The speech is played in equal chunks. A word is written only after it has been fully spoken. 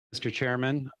Mr.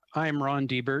 Chairman. I am Ron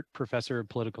Deibert, Professor of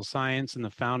Political Science and the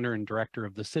founder and director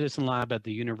of the Citizen Lab at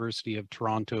the University of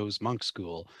Toronto's Munk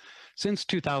School. Since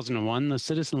 2001, the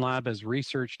Citizen Lab has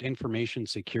researched information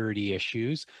security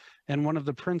issues, and one of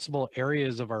the principal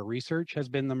areas of our research has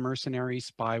been the mercenary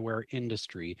spyware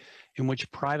industry, in which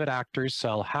private actors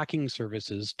sell hacking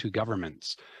services to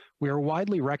governments. We are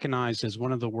widely recognized as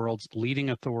one of the world's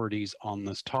leading authorities on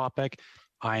this topic.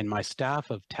 I and my staff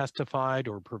have testified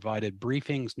or provided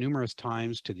briefings numerous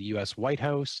times to the U.S. White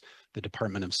House, the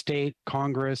Department of State,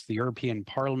 Congress, the European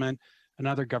Parliament, and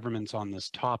other governments on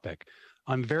this topic.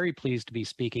 I'm very pleased to be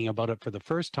speaking about it for the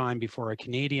first time before a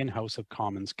Canadian House of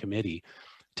Commons committee.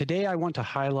 Today, I want to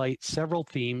highlight several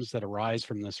themes that arise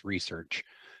from this research.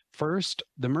 First,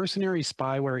 the mercenary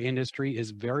spyware industry is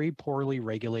very poorly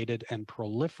regulated and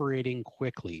proliferating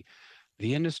quickly.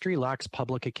 The industry lacks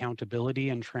public accountability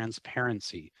and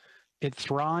transparency. It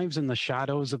thrives in the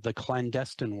shadows of the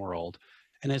clandestine world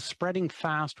and is spreading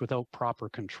fast without proper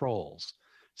controls.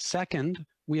 Second,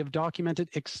 we have documented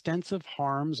extensive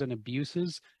harms and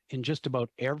abuses in just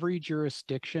about every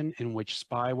jurisdiction in which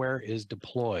spyware is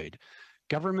deployed.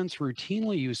 Governments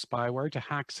routinely use spyware to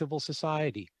hack civil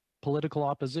society, political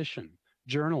opposition,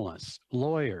 journalists,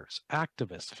 lawyers,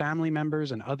 activists, family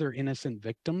members, and other innocent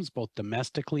victims, both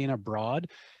domestically and abroad,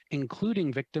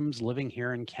 including victims living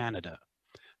here in Canada.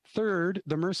 Third,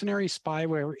 the mercenary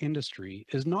spyware industry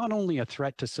is not only a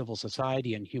threat to civil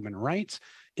society and human rights,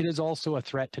 it is also a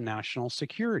threat to national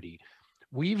security.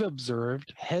 We've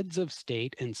observed heads of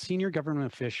state and senior government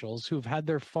officials who've had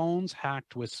their phones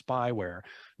hacked with spyware.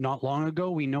 Not long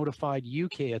ago, we notified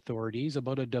UK authorities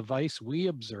about a device we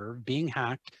observed being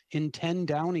hacked in 10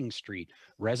 Downing Street,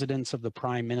 residence of the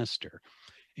Prime Minister.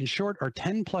 In short, our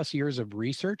 10-plus years of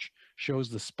research shows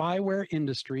the spyware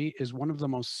industry is one of the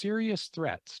most serious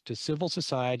threats to civil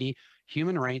society,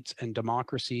 human rights, and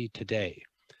democracy today.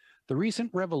 The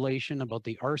recent revelation about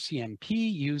the RCMP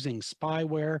using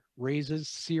spyware raises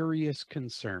serious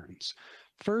concerns.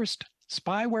 First,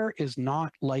 spyware is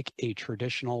not like a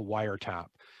traditional wiretap.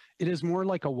 It is more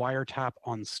like a wiretap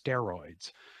on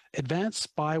steroids.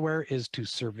 Advanced spyware is to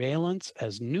surveillance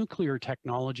as nuclear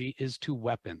technology is to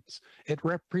weapons. It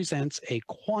represents a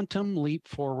quantum leap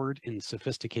forward in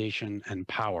sophistication and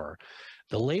power.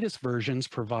 The latest versions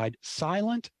provide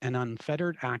silent and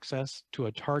unfettered access to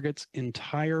a target's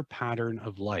entire pattern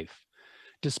of life.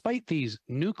 Despite these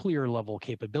nuclear-level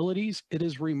capabilities, it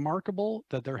is remarkable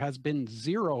that there has been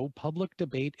zero public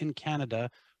debate in Canada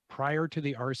prior to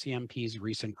the RCMP's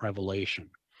recent revelation.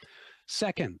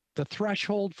 Second, the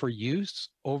threshold for use,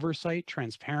 oversight,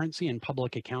 transparency, and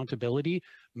public accountability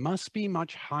must be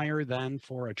much higher than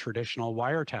for a traditional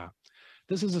wiretap.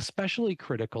 This is especially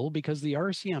critical because the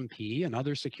RCMP and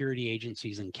other security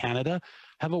agencies in Canada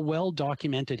have a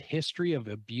well-documented history of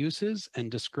abuses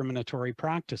and discriminatory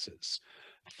practices.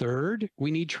 Third,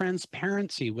 we need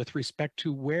transparency with respect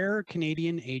to where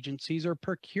Canadian agencies are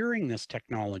procuring this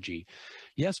technology.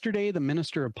 Yesterday, the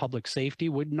Minister of Public Safety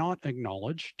would not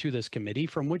acknowledge to this committee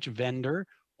from which vendor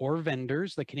or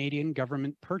vendors the Canadian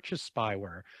government purchased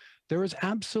spyware. There is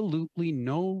absolutely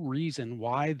no reason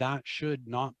why that should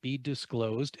not be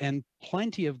disclosed, and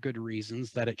plenty of good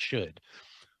reasons that it should.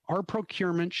 Our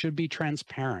procurement should be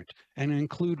transparent and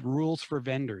include rules for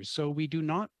vendors, so we do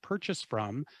not purchase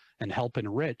from and help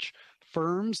enrich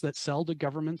firms that sell to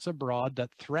governments abroad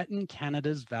that threaten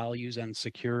Canada's values and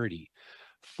security.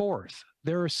 Fourth,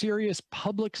 there are serious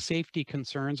public safety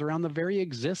concerns around the very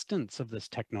existence of this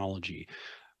technology.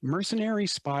 Mercenary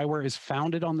spyware is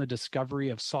founded on the discovery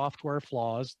of software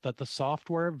flaws that the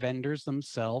software vendors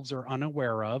themselves are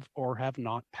unaware of or have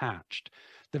not patched.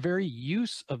 The very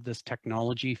use of this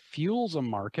technology fuels a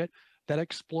market that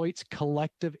exploits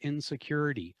collective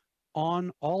insecurity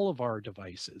on all of our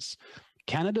devices.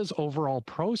 Canada's overall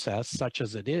process, such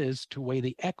as it is, to weigh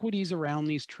the equities around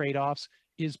these trade-offs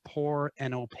is poor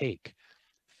and opaque.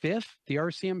 Fifth, the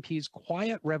RCMP's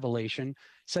quiet revelation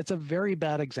sets a very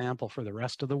bad example for the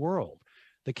rest of the world.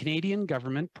 The Canadian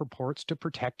government purports to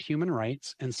protect human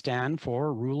rights and stand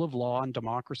for rule of law and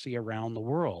democracy around the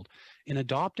world. In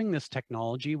adopting this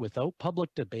technology without public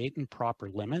debate and proper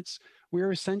limits, we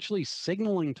are essentially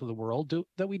signaling to the world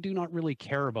that we do not really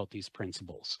care about these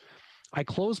principles. I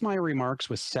close my remarks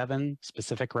with 7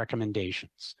 specific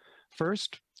recommendations.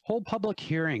 First, hold public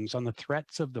hearings on the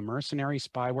threats of the mercenary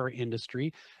spyware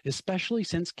industry, especially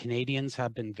since Canadians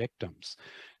have been victims.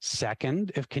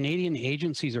 Second, if Canadian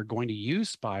agencies are going to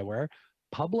use spyware,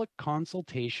 public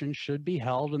consultation should be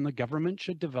held and the government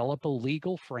should develop a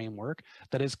legal framework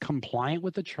that is compliant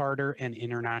with the Charter and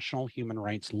international human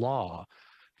rights law.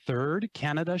 Third,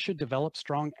 Canada should develop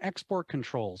strong export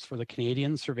controls for the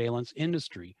Canadian surveillance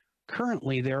industry.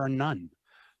 Currently, there are none.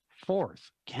 Fourth,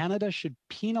 Canada should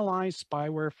penalize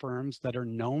spyware firms that are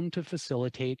known to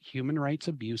facilitate human rights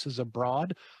abuses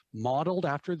abroad, modeled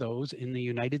after those in the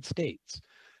United States.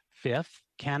 Fifth,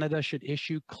 Canada should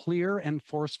issue clear and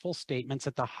forceful statements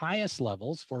at the highest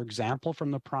levels, for example,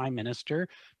 from the Prime Minister,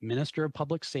 Minister of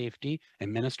Public Safety,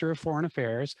 and Minister of Foreign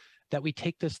Affairs, that we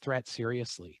take this threat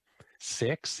seriously.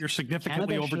 Six, you're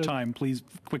significantly over time. Please,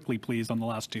 quickly, please, on the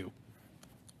last two.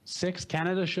 Six,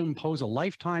 Canada should impose a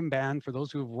lifetime ban for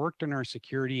those who have worked in our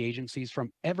security agencies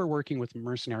from ever working with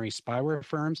mercenary spyware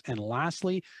firms. And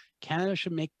lastly, Canada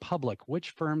should make public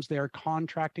which firms they are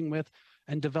contracting with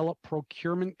and develop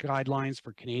procurement guidelines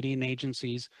for Canadian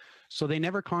agencies so they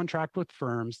never contract with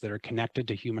firms that are connected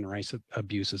to human rights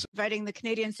abuses. Inviting the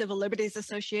Canadian Civil Liberties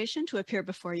Association to appear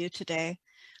before you today.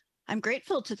 I'm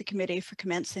grateful to the committee for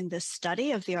commencing this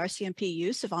study of the RCMP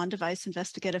use of on-device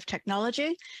investigative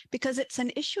technology because it's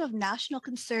an issue of national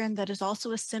concern that is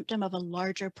also a symptom of a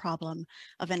larger problem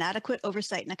of inadequate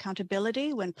oversight and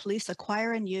accountability when police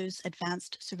acquire and use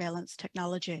advanced surveillance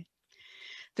technology.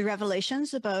 The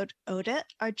revelations about ODIT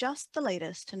are just the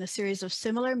latest in a series of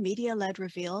similar media-led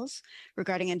reveals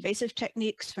regarding invasive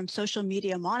techniques from social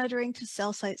media monitoring to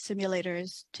cell site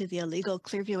simulators to the illegal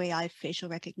Clearview AI facial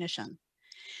recognition.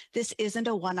 This isn't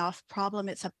a one-off problem,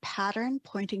 it's a pattern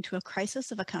pointing to a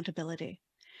crisis of accountability.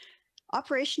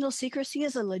 Operational secrecy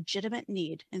is a legitimate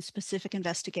need in specific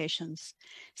investigations.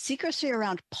 Secrecy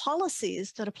around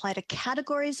policies that apply to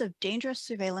categories of dangerous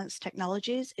surveillance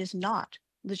technologies is not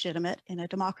legitimate in a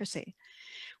democracy.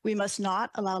 We must not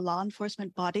allow law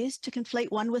enforcement bodies to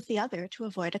conflate one with the other to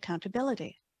avoid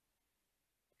accountability.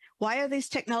 Why are these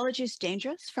technologies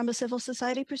dangerous from a civil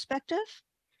society perspective?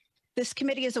 This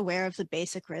committee is aware of the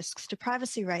basic risks to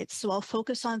privacy rights, so I'll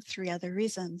focus on three other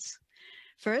reasons.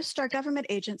 First, our government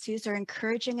agencies are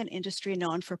encouraging an industry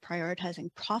known for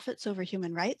prioritizing profits over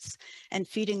human rights and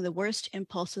feeding the worst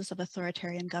impulses of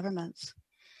authoritarian governments.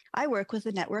 I work with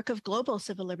a network of global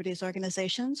civil liberties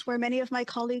organizations where many of my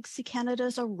colleagues see Canada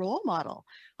as a role model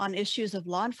on issues of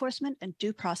law enforcement and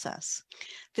due process.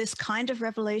 This kind of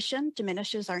revelation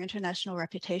diminishes our international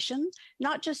reputation,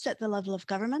 not just at the level of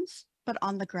governments, but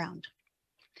on the ground.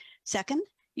 Second,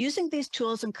 using these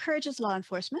tools encourages law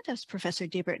enforcement, as Professor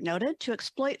Deibert noted, to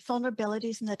exploit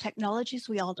vulnerabilities in the technologies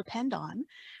we all depend on,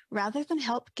 rather than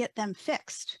help get them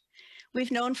fixed.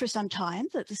 We've known for some time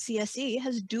that the CSE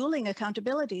has dueling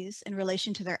accountabilities in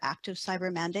relation to their active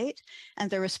cyber mandate and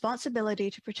their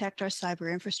responsibility to protect our cyber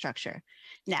infrastructure.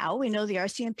 Now we know the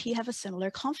RCMP have a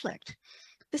similar conflict.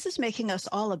 This is making us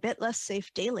all a bit less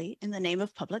safe daily in the name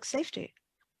of public safety.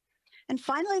 And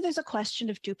finally, there's a question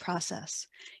of due process.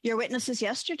 Your witnesses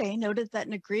yesterday noted that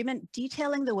an agreement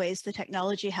detailing the ways the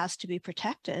technology has to be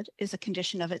protected is a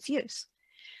condition of its use.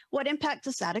 What impact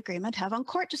does that agreement have on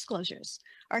court disclosures?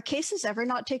 Are cases ever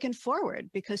not taken forward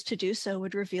because to do so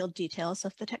would reveal details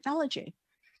of the technology?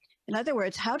 In other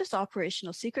words, how does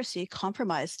operational secrecy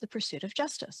compromise the pursuit of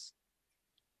justice?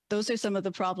 Those are some of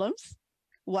the problems.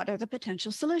 What are the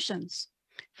potential solutions?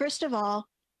 First of all,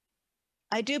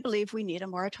 I do believe we need a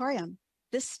moratorium.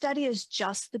 This study is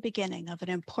just the beginning of an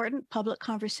important public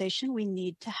conversation we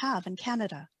need to have in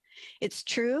Canada. It's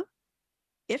true,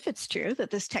 if it's true, that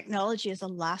this technology is a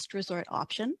last resort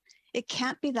option, it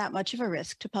can't be that much of a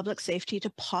risk to public safety to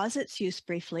pause its use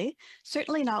briefly,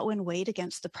 certainly not when weighed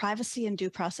against the privacy and due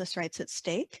process rights at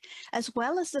stake, as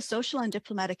well as the social and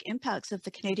diplomatic impacts of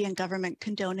the Canadian government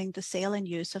condoning the sale and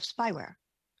use of spyware.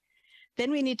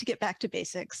 Then we need to get back to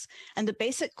basics. And the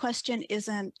basic question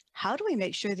isn't, how do we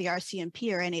make sure the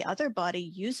RCMP or any other body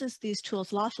uses these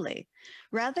tools lawfully?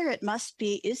 Rather, it must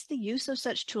be, is the use of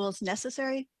such tools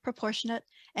necessary, proportionate,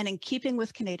 and in keeping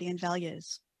with Canadian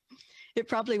values? It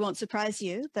probably won't surprise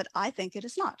you that I think it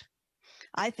is not.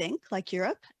 I think, like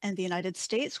Europe and the United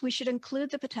States, we should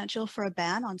include the potential for a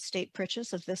ban on state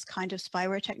purchase of this kind of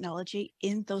spyware technology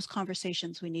in those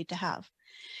conversations we need to have.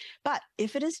 But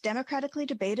if it is democratically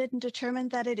debated and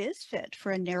determined that it is fit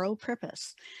for a narrow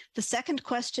purpose, the second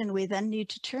question we then need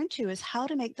to turn to is how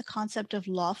to make the concept of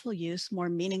lawful use more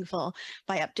meaningful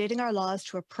by updating our laws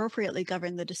to appropriately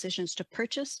govern the decisions to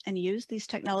purchase and use these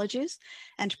technologies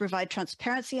and to provide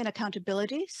transparency and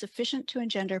accountability sufficient to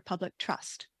engender public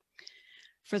trust.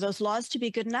 For those laws to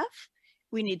be good enough,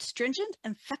 we need stringent,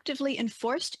 effectively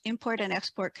enforced import and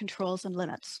export controls and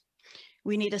limits.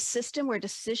 We need a system where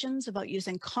decisions about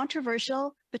using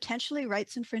controversial, potentially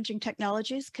rights-infringing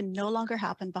technologies can no longer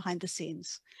happen behind the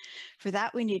scenes. For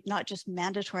that, we need not just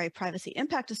mandatory privacy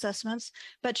impact assessments,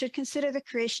 but should consider the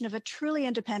creation of a truly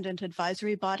independent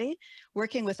advisory body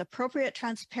working with appropriate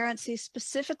transparency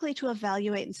specifically to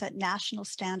evaluate and set national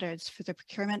standards for the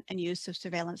procurement and use of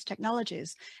surveillance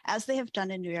technologies, as they have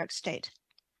done in New York State.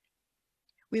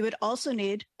 We would also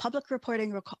need public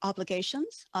reporting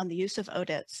obligations on the use of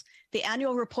ODITs. The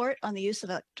annual report on the use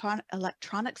of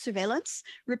electronic surveillance,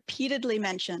 repeatedly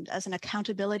mentioned as an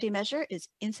accountability measure, is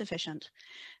insufficient.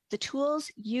 The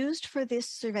tools used for this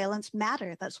surveillance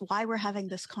matter. That's why we're having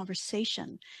this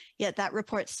conversation. Yet that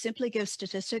report simply gives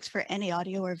statistics for any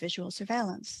audio or visual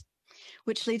surveillance,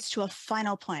 which leads to a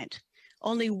final point.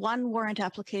 Only one warrant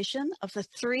application of the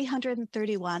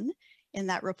 331 in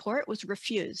that report was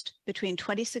refused between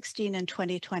 2016 and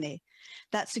 2020.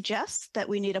 That suggests that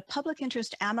we need a public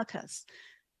interest amicus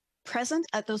present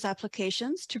at those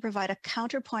applications to provide a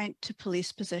counterpoint to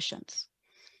police positions.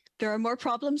 There are more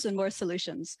problems and more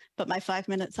solutions, but my 5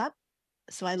 minutes up,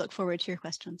 so I look forward to your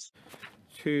questions.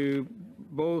 To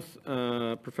both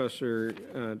Professor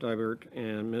Deibert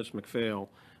and Ms. McPhail,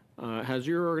 has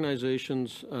your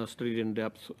organizations studied in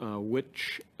depth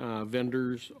which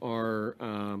vendors are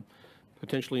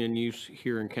potentially in use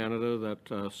here in Canada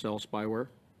that sell spyware?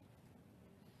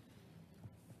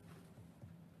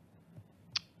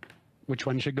 Which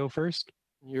one should go first?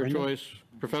 Your Brenda? choice.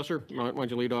 Professor, why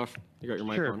don't you lead off? You got your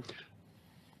mic Sure. on.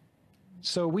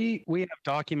 So we have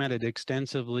documented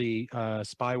extensively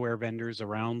spyware vendors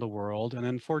around the world, and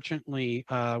unfortunately,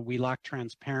 we lack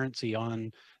transparency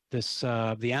on this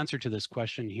the answer to this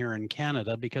question here in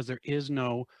Canada because there is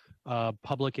no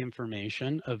public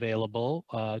information available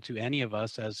to any of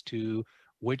us as to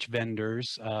which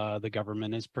vendors the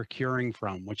government is procuring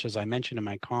from, which, as I mentioned in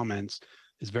my comments,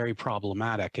 is very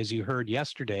problematic. As you heard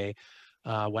yesterday,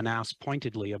 when asked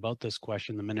pointedly about this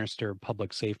question, the Minister of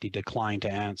Public Safety declined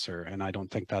to answer, and I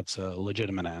don't think that's a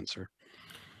legitimate answer.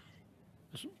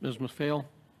 Ms. McPhail?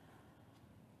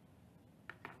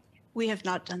 We have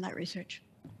not done that research.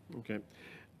 Okay.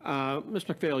 Ms.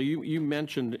 McPhail, you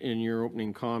mentioned in your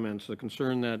opening comments the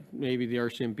concern that maybe the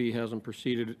RCMP hasn't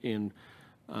proceeded in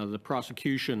the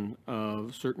prosecution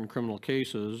of certain criminal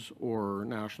cases or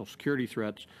national security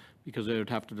threats because they would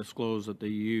have to disclose that they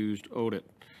used ODIT.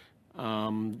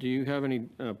 Do you have any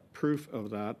proof of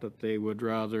that they would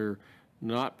rather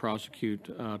not prosecute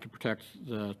to protect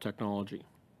the technology?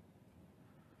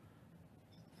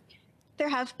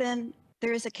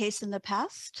 There is a case in the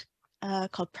past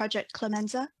called Project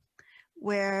Clemenza,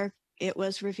 where it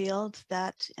was revealed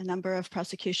that a number of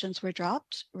prosecutions were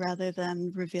dropped rather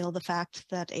than reveal the fact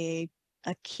that a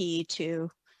key to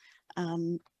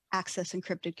access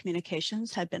encrypted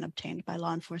communications had been obtained by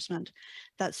law enforcement.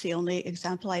 That's the only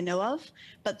example I know of,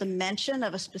 but the mention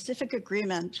of a specific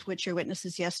agreement, which your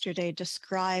witnesses yesterday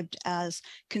described as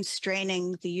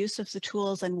constraining the use of the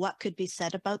tools and what could be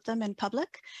said about them in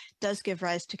public, does give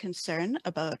rise to concern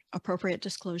about appropriate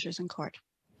disclosures in court.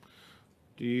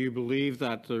 Do you believe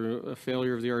that the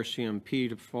failure of the RCMP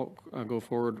to go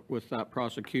forward with that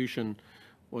prosecution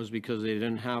was because they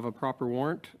didn't have a proper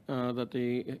warrant that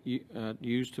they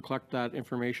used to collect that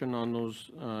information on those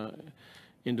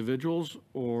individuals,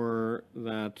 or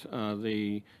that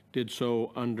they did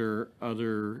so under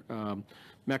other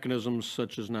mechanisms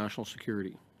such as national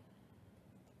security?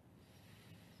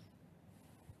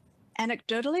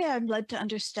 Anecdotally, I'm led to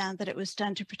understand that it was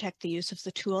done to protect the use of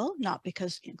the tool, not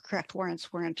because correct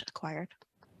warrants weren't acquired.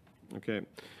 Okay.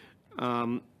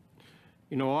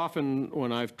 You know, often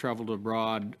when I've traveled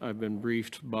abroad, I've been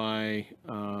briefed by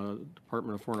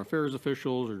Department of Foreign Affairs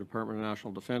officials or Department of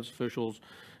National Defense officials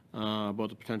about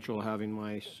the potential of having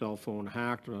my cell phone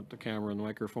hacked, that the camera and the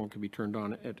microphone could be turned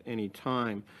on at any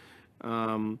time.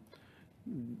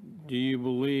 Do you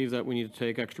believe that we need to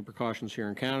take extra precautions here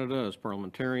in Canada as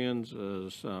parliamentarians,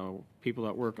 as people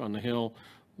that work on the Hill,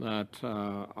 that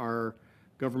our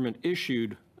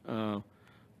government-issued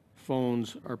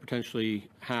phones are potentially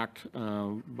hacked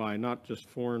by not just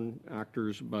foreign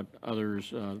actors, but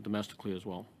others domestically as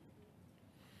well?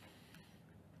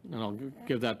 And I'll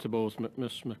give that to both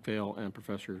Ms. McPhail and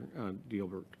Professor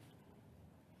Deibert.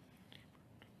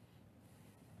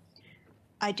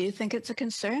 I do think it's a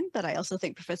concern, but I also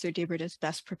think Professor Deibert is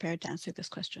best prepared to answer this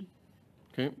question.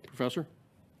 Okay, Professor?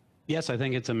 Yes, I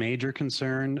think it's a major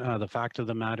concern. The fact of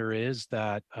the matter is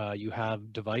that you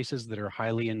have devices that are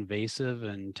highly invasive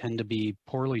and tend to be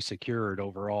poorly secured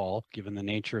overall, given the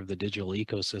nature of the digital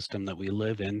ecosystem that we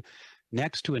live in,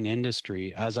 next to an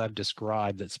industry, as I've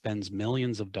described, that spends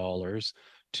millions of dollars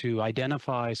to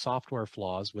identify software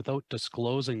flaws without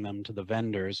disclosing them to the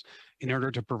vendors in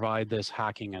order to provide this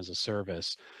hacking as a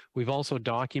service. We've also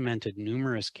documented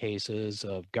numerous cases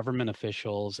of government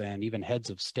officials and even heads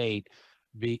of state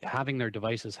having their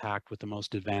devices hacked with the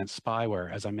most advanced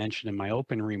spyware. As I mentioned in my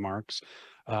open remarks,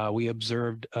 we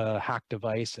observed a hacked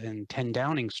device in 10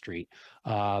 Downing Street,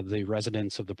 the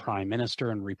residence of the Prime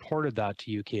Minister, and reported that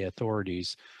to UK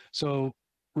authorities. So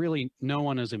really, no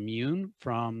one is immune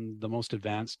from the most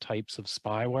advanced types of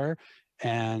spyware,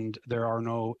 and there are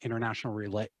no international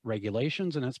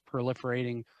regulations, and it's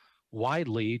proliferating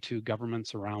widely to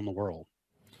governments around the world.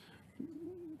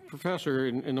 Professor,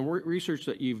 in the research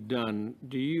that you've done,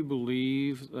 do you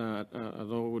believe that,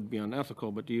 although it would be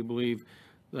unethical, but do you believe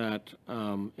that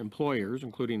employers,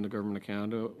 including the Government of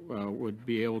Canada, would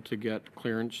be able to get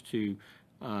clearance to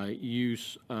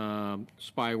use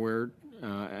spyware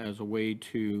as a way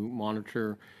to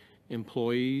monitor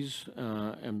employees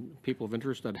and people of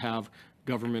interest that have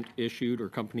government-issued or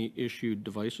company-issued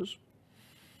devices?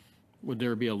 Would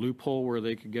there be a loophole where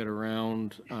they could get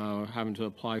around having to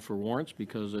apply for warrants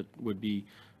because it would be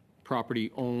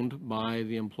property owned by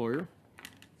the employer?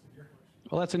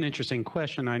 Well, that's an interesting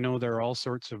question. I know there are all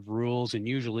sorts of rules, and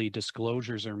usually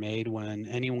disclosures are made when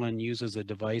anyone uses a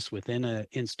device within an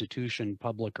institution,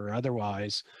 public or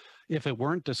otherwise. If it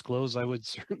weren't disclosed, I would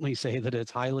certainly say that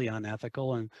it's highly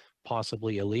unethical and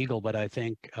possibly illegal, but I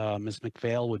think Ms.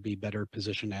 McPhail would be better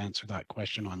positioned to answer that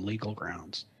question on legal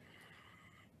grounds.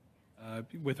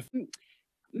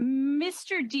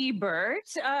 Mr.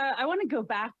 Deibert, I want to go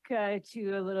back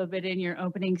to a little bit in your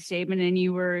opening statement, and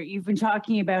you've been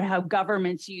talking about how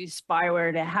governments use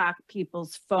spyware to hack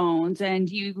people's phones, and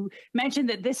you mentioned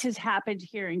that this has happened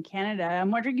here in Canada. I'm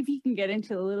wondering if you can get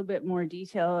into a little bit more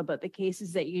detail about the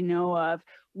cases that you know of,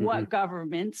 what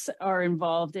governments are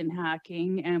involved in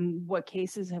hacking, and what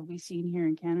cases have we seen here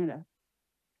in Canada?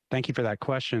 Thank you for that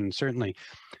question, certainly.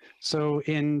 So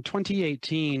in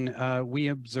 2018, we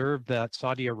observed that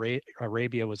Saudi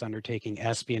Arabia was undertaking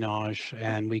espionage,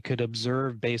 and we could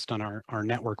observe based on our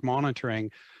network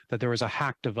monitoring that there was a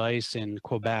hacked device in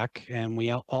Quebec, and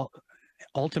we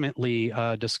ultimately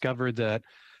discovered that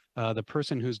the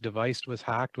person whose device was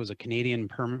hacked was a Canadian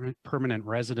permanent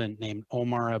resident named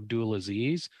Omar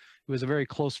Abdulaziz, who was a very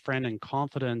close friend and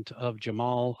confidant of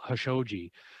Jamal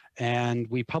Khashoggi. And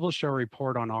we published our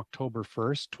report on October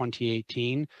 1st,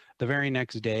 2018. The very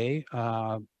next day,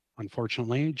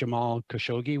 unfortunately, Jamal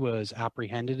Khashoggi was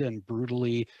apprehended and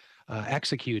brutally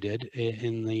executed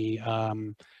in the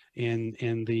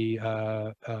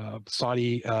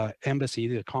Saudi embassy,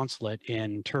 the consulate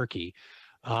in Turkey.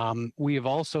 We have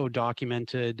also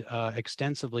documented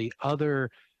extensively other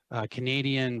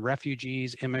Canadian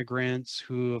refugees, immigrants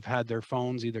who have had their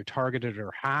phones either targeted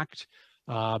or hacked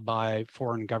by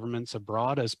foreign governments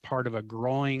abroad as part of a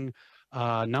growing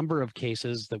number of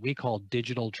cases that we call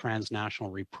digital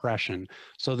transnational repression.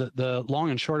 So the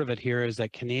long and short of it here is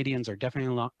that Canadians are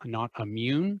definitely not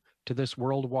immune to this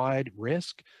worldwide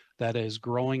risk that is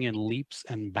growing in leaps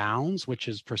and bounds, which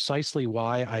is precisely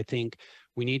why I think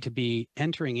we need to be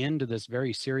entering into this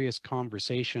very serious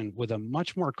conversation with a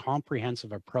much more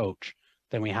comprehensive approach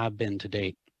than we have been to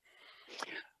date.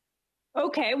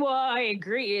 Okay, well, I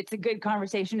agree. It's a good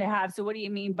conversation to have. So what do you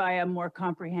mean by a more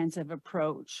comprehensive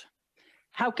approach?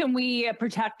 How can we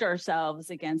protect ourselves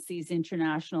against these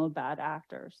international bad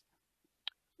actors?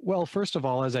 Well, first of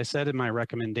all, as I said in my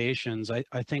recommendations,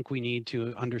 I think we need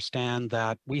to understand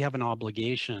that we have an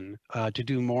obligation to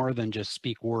do more than just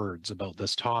speak words about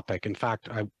this topic. In fact,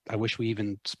 I wish we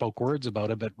even spoke words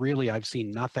about it, but really I've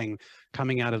seen nothing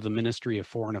coming out of the Ministry of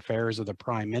Foreign Affairs or the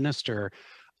Prime Minister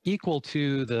equal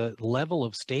to the level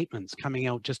of statements coming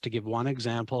out. Just to give one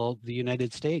example, the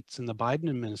United States and the Biden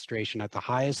administration at the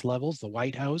highest levels, the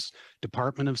White House,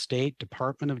 Department of State,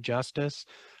 Department of Justice,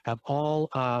 have all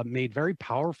made very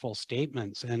powerful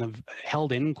statements and have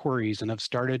held inquiries and have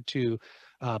started to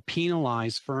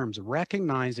penalize firms,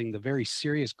 recognizing the very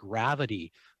serious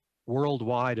gravity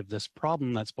worldwide of this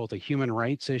problem that's both a human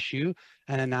rights issue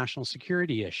and a national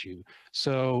security issue.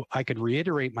 So I could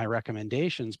reiterate my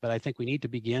recommendations, but I think we need to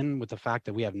begin with the fact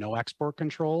that we have no export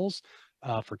controls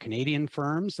for Canadian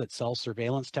firms that sell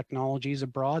surveillance technologies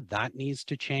abroad. That needs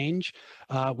to change.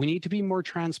 We need to be more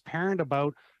transparent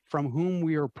about from whom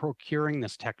we are procuring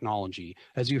this technology.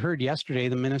 As you heard yesterday,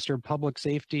 the Minister of Public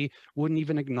Safety wouldn't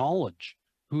even acknowledge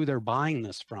who they're buying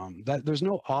this from. There's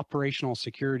no operational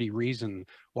security reason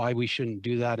why we shouldn't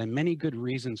do that, and many good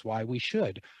reasons why we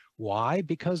should. Why?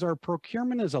 Because our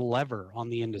procurement is a lever on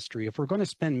the industry. If we're going to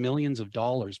spend millions of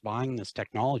dollars buying this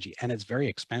technology, and it's very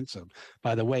expensive,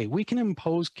 by the way, we can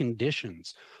impose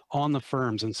conditions on the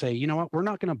firms and say, you know what, we're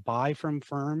not going to buy from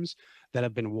firms that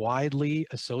have been widely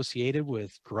associated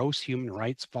with gross human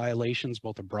rights violations,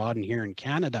 both abroad and here in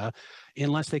Canada,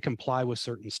 unless they comply with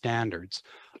certain standards.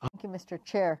 Thank you, Mr.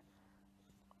 Chair.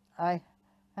 I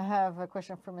have a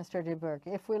question for Mr. Deibert.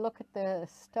 If we look at the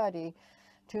study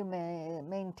to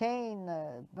maintain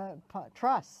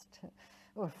trust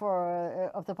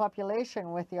of the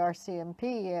population with the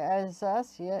RCMP, as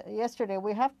us yesterday,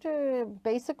 we have to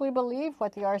basically believe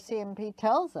what the RCMP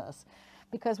tells us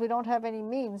because we don't have any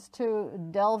means to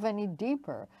delve any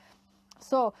deeper.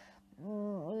 So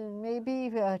maybe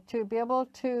to be able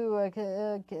to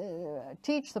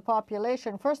teach the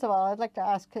population, first of all, I'd like to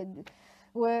ask, can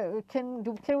we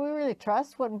really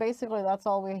trust when basically that's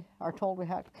all we are told we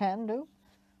can do?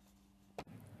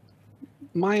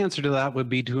 My answer to that would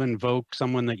be to invoke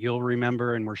someone that you'll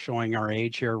remember, and we're showing our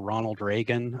age here, Ronald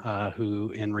Reagan,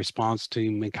 who in response to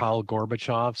Mikhail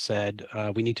Gorbachev said,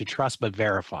 we need to trust but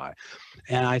verify.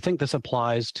 And I think this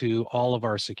applies to all of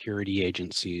our security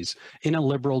agencies. In a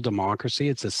liberal democracy,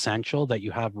 it's essential that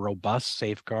you have robust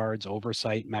safeguards,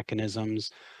 oversight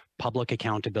mechanisms, public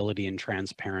accountability and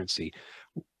transparency.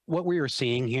 What we are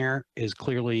seeing here is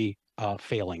clearly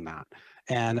failing that.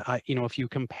 And, if you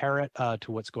compare it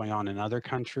to what's going on in other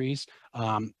countries,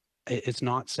 it's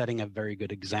not setting a very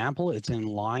good example. It's in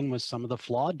line with some of the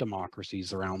flawed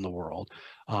democracies around the world.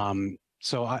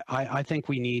 So I think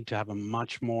we need to have a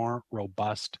much more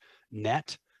robust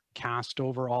net cast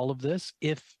over all of this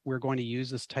if we're going to use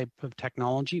this type of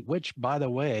technology, which, by the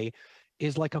way,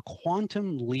 is like a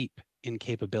quantum leap in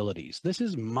capabilities. This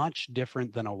is much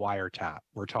different than a wiretap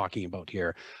we're talking about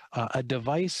here. A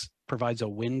device provides a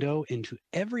window into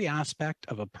every aspect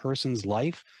of a person's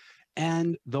life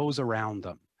and those around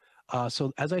them.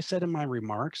 So as I said in my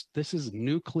remarks, this is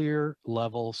nuclear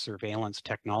level surveillance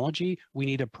technology. We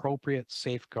need appropriate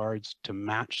safeguards to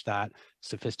match that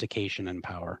sophistication and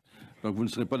power. Donc vous ne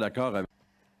serez pas d'accord avec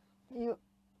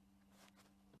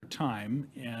time,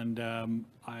 and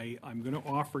I'm going to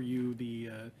offer you the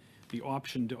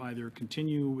option to either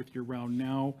continue with your round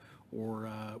now, or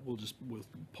we'll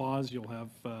pause. You'll have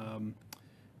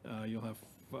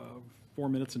 4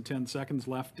 minutes and 10 seconds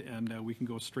left, and we can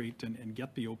go straight and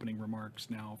get the opening remarks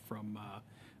now from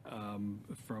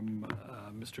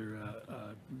Mr.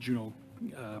 Juno.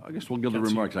 I guess we'll give the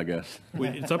remarks, I guess.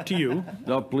 It's up to you.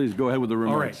 No, please go ahead with the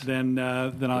remarks. All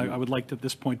right, then I would like at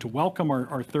this point to welcome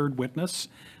our third witness.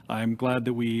 I'm glad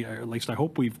that we, or at least I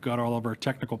hope we've got all of our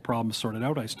technical problems sorted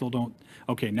out. I still don't.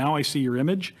 Okay, now I see your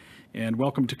image. And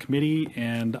welcome to committee,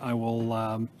 and I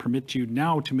will permit you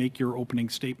now to make your opening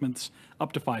statements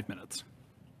up to 5 minutes.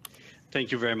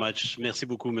 Thank you very much. Merci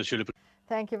beaucoup, Monsieur le Président.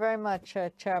 Thank you very much,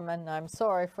 Chairman. I'm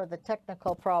sorry for the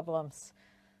technical problems.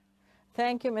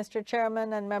 Thank you, Mr.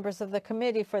 Chairman and members of the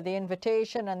committee, for the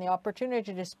invitation and the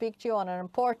opportunity to speak to you on an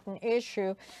important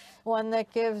issue, one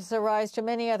that gives rise to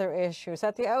many other issues.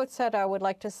 At the outset, I would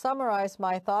like to summarize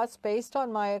my thoughts based on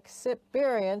my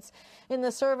experience in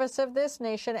the service of this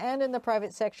nation and in the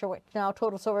private sector, which now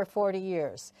totals over 40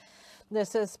 years.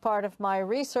 This is part of my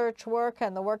research work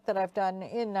and the work that I've done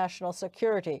in national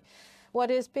security. What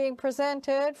is being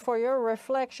presented for your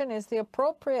reflection is the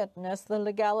appropriateness, the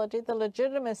legality, the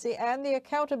legitimacy, and the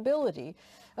accountability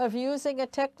of using a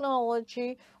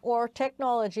technology or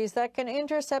technologies that can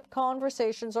intercept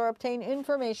conversations or obtain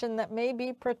information that may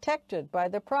be protected by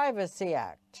the Privacy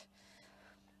Act.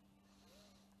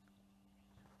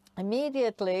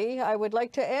 Immediately, I would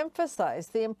like to emphasize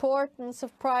the importance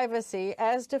of privacy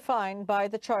as defined by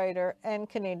the Charter and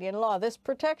Canadian law. This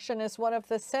protection is one of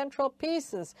the central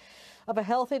pieces of a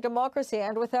healthy democracy,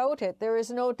 and without it, there is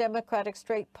no democratic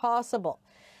state possible.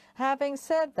 Having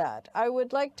said that, I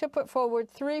would like to put forward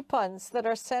 3 points that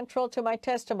are central to my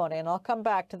testimony, and I'll come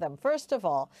back to them. First of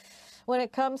all, when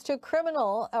it comes to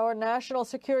criminal or national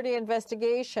security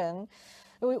investigation,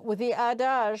 with the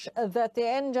adage that the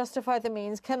end justify the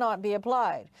means cannot be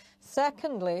applied.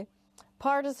 Secondly,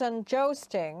 partisan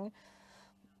jousting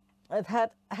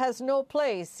has no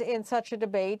place in such a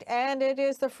debate, and it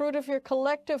is the fruit of your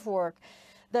collective work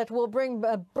that will bring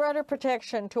a better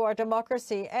protection to our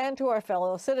democracy and to our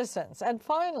fellow citizens. And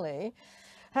finally,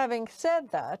 having said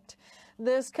that,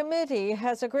 this committee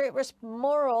has a great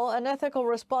moral and ethical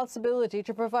responsibility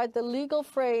to provide the legal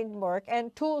framework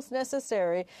and tools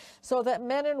necessary so that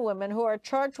men and women who are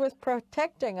charged with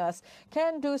protecting us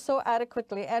can do so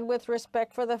adequately and with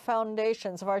respect for the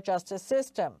foundations of our justice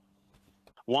system.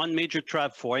 One major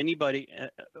trap for anybody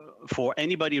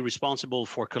responsible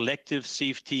for collective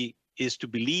safety is to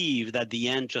believe that the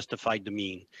end justified the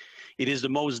mean. It is the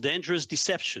most dangerous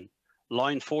deception law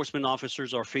enforcement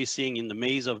officers are facing in the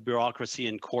maze of bureaucracy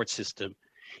and court system.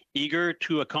 Eager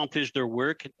to accomplish their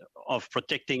work of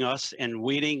protecting us and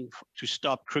waiting to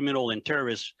stop criminal and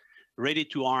terrorists ready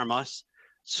to harm us,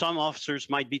 some officers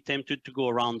might be tempted to go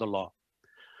around the law.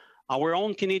 Our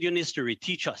own Canadian history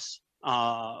teach us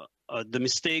the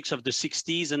mistakes of the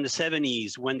 60s and the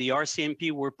 70s when the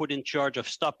RCMP were put in charge of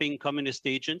stopping communist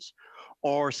agents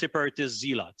or separatist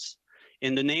zealots.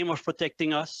 In the name of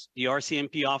protecting us, the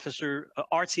RCMP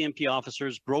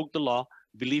officers broke the law,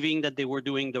 believing that they were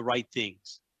doing the right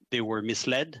things. They were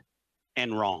misled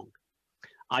and wrong.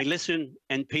 I listened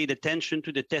and paid attention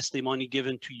to the testimony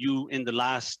given to you in the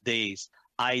last days.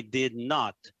 I did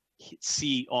not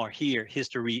see or hear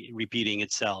history repeating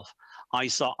itself. I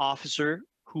saw officers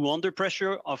who, under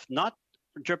pressure of not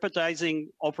jeopardizing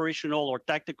operational or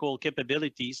tactical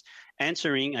capabilities,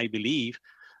 answering, I believe,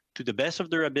 to the best of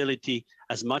their ability,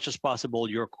 as much as possible,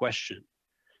 your question.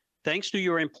 Thanks to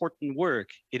your important work,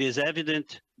 it is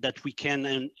evident that we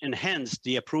can enhance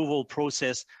the approval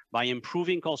process by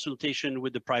improving consultation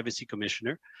with the Privacy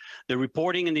Commissioner, the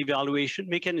reporting and evaluation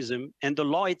mechanism, and the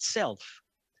law itself.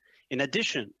 In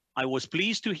addition, I was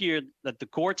pleased to hear that the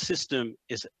court system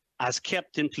has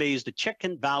kept in place the check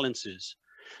and balances.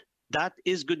 That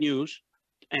is good news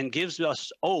and gives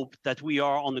us hope that we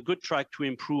are on a good track to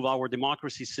improve our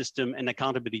democracy system and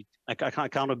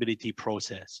accountability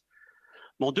process.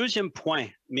 Mon deuxième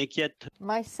point m'inquiète.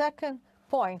 My second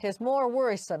point is more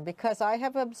worrisome because I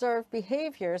have observed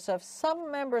behaviors of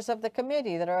some members of the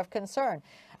committee that are of concern.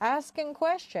 Asking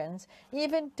questions,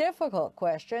 even difficult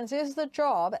questions, is the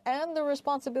job and the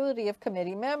responsibility of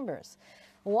committee members.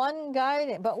 One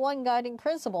guiding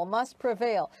principle must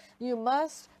prevail. You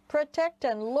must protect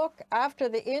and look after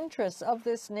the interests of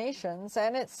this nation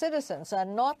and its citizens,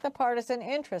 and not the partisan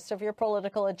interests of your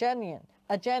political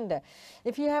agenda.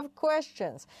 If you have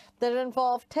questions that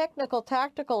involve technical,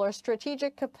 tactical, or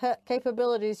strategic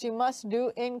capabilities, you must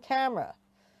do in camera.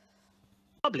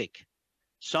 Public.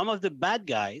 Some of the bad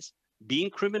guys, being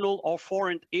criminal or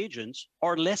foreign agents,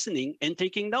 are listening and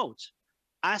taking notes.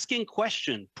 Asking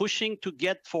questions, pushing to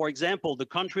get, for example, the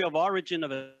country of origin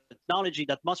of a technology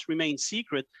that must remain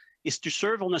secret, is to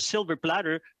serve on a silver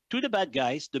platter to the bad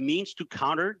guys the means to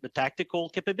counter the tactical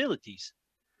capabilities.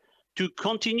 To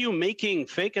continue making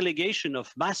fake allegation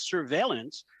of mass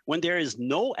surveillance when there is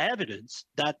no evidence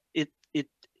that it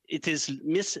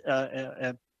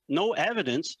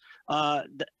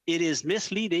is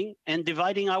misleading and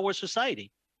dividing our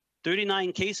society.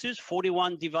 39 cases,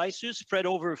 41 devices spread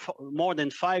over more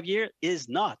than 5 years is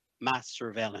not mass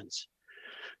surveillance.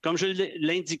 Comme je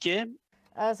l'indiquais,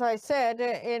 as I said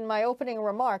in my opening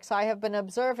remarks, I have been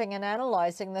observing and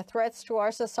analyzing the threats to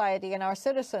our society and our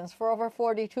citizens for over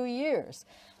 42 years.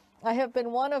 I have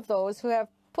been one of those who have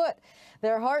put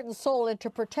their heart and soul into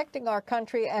protecting our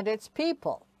country and its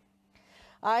people.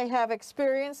 I have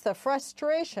experienced the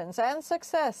frustrations and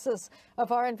successes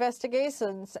of our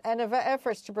investigations and of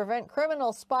efforts to prevent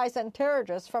criminals, spies, and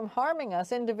terrorists from harming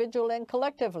us individually and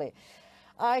collectively.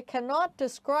 I cannot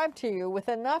describe to you with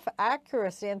enough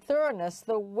accuracy and thoroughness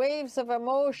the waves of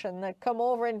emotion that come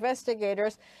over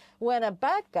investigators when a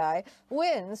bad guy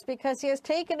wins because he has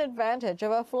taken advantage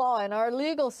of a flaw in our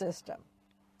legal system.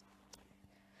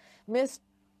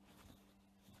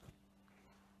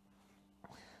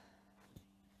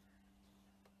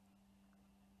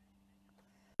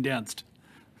 Condensed.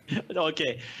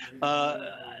 Okay,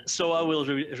 so I will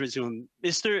resume.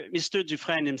 Mr.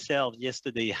 Dufresne himself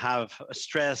yesterday have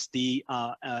stressed the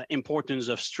importance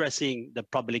of stressing the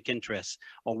public interest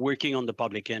or working on the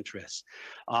public interest.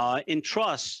 The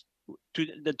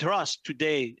trust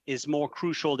today is more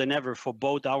crucial than ever for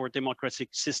both our democratic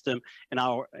system and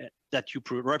our that you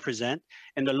represent,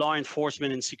 and the law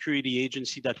enforcement and security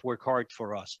agency that work hard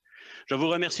for us. Je vous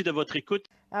remercie de votre écoute.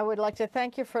 I would like to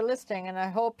thank you for listening, and I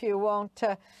hope you won't,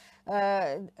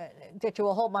 that you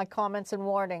will hold my comments and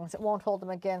warnings. It won't hold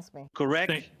them against me.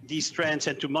 Correct these trends,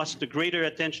 and to much the greater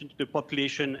attention to the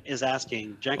population is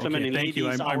asking. Gentlemen and ladies,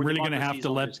 thank you. I'm really going to have to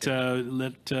let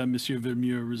Monsieur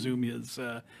Villemure resume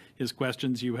his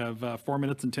questions. You have 4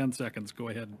 minutes and 10 seconds. Go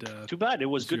ahead. Too bad. It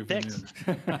was good text.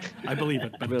 I believe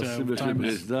it, but time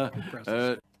is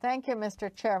precious. Thank you, Mr.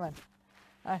 Chairman.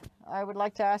 I would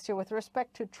like to ask you, with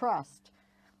respect to trust,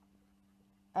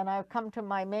 and I've come to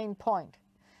my main point.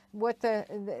 With the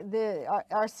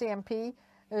RCMP,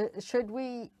 should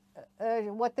we,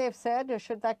 what they've said,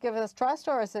 should that give us trust,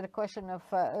 or is it a question of,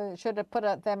 should it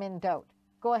put them in doubt?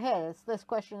 Go ahead, this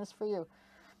question is for you.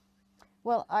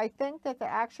 Well, I think that the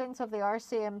actions of the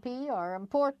RCMP are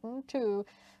important to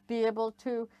be able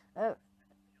to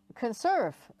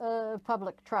conserve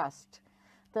public trust.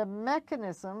 The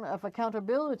mechanism of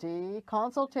accountability,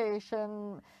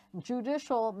 consultation,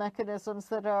 judicial mechanisms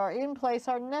that are in place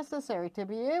are necessary to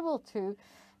be able to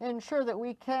ensure that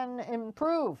we can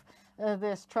improve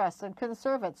this trust and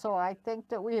conserve it. So I think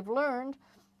that we've learned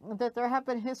that there have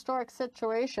been historic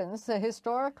situations.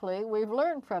 Historically, we've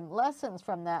learned from lessons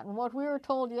from that. And what we were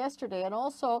told yesterday, and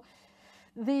also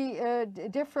the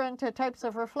different types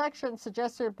of reflections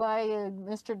suggested by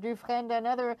Mr. Dufresne and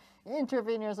other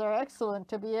interveners are excellent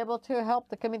to be able to help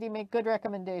the committee make good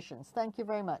recommendations. Thank you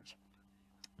very much.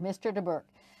 Mr. Deibert,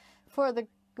 for the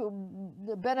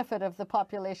benefit of the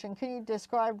population, can you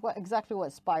describe exactly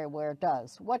what spyware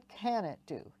does? What can it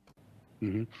do?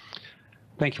 Mm-hmm.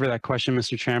 Thank you for that question,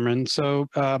 Mr. Chairman. So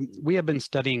we have been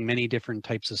studying many different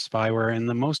types of spyware, and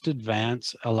the most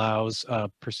advanced allows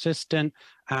persistent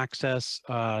access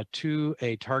to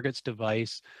a target's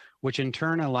device, which in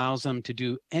turn allows them to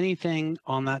do anything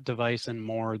on that device and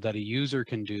more that a user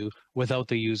can do without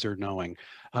the user knowing.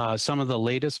 Some of the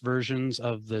latest versions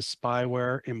of the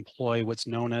spyware employ what's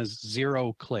known as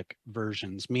zero-click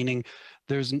versions, meaning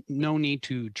there's no need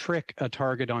to trick a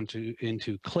target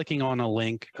into clicking on a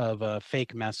link of a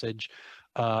fake message.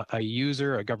 A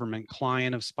user, a government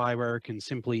client of spyware can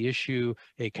simply issue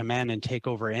a command and take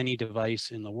over any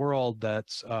device in the world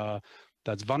that's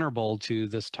vulnerable to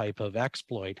this type of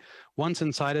exploit. Once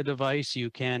inside a device, you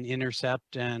can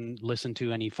intercept and listen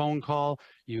to any phone call.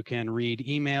 You can read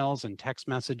emails and text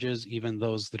messages, even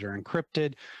those that are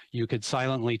encrypted. You could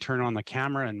silently turn on the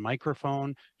camera and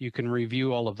microphone. You can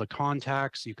review all of the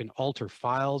contacts. You can alter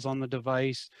files on the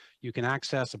device. You can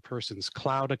access a person's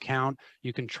cloud account.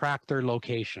 You can track their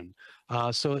location.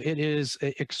 So it is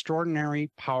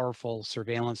extraordinary, powerful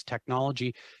surveillance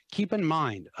technology. Keep in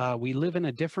mind, we live in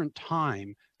a different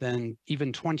time than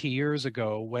even 20 years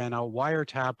ago, when a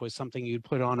wiretap was something you'd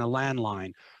put on a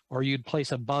landline, or you'd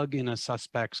place a bug in a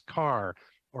suspect's car,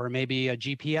 or maybe a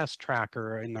GPS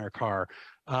tracker in their car.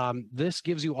 This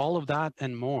gives you all of that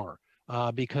and more,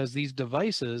 because these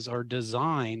devices are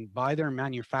designed by their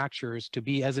manufacturers to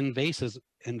be as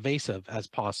invasive as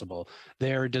possible.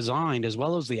 They're designed, as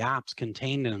well as the apps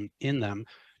contained in them,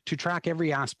 to track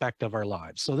every aspect of our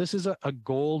lives. So this is a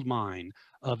gold mine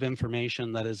of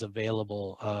information that is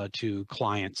available to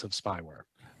clients of spyware.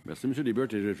 Merci, Monsieur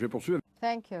Deibert. Je vais poursuivre.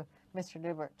 Thank you, Mr.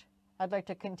 Deibert. I'd like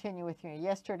to continue with you.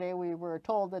 Yesterday, we were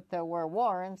told that there were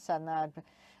warrants and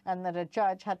that a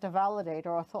judge had to validate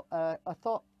or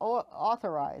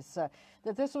authorize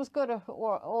that this was good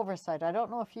oversight. I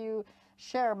don't know if you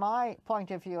share my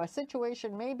point of view. A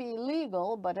situation may be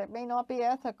legal, but it may not be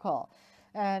ethical.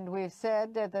 And we've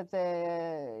said that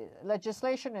the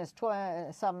legislation is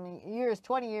 20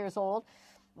 years old,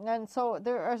 and so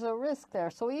there is a risk there.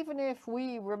 So even if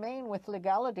we remain with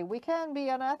legality, we can be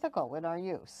unethical in our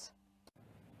use.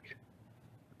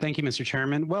 Thank you, Mr.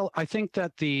 Chairman. Well, I think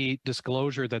that the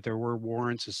disclosure that there were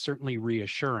warrants is certainly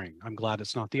reassuring. I'm glad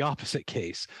it's not the opposite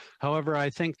case. However, I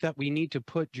think that we need to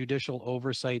put judicial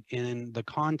oversight in the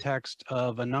context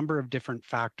of a number of different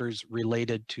factors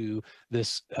related to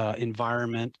this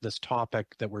environment, this topic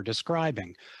that we're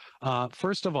describing.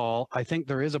 First of all, I think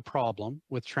there is a problem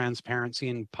with transparency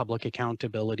and public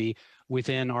accountability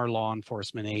within our law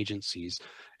enforcement agencies.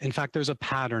 In fact, there's a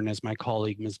pattern, as my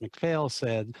colleague Ms. McPhail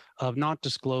said, of not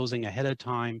disclosing ahead of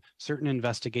time certain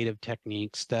investigative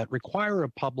techniques that require a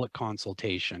public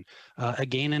consultation.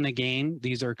 Again and again,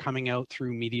 these are coming out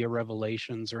through media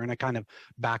revelations or in a kind of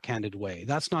backhanded way.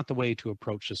 That's not the way to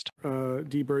approach this.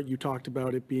 Deibert, you talked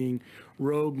about it being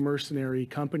rogue mercenary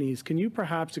companies. Can you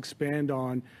perhaps expand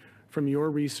on, from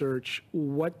your research,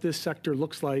 what this sector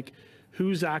looks like,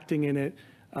 who's acting in it,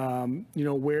 you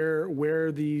know,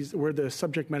 where the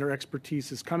subject matter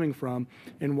expertise is coming from,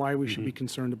 and why we should be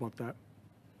concerned about that?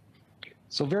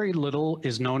 So very little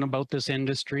is known about this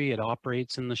industry. It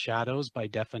operates in the shadows by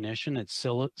definition. It's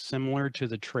similar to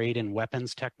the trade in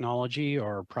weapons technology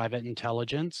or private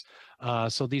intelligence.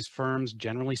 So these firms,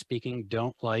 generally speaking,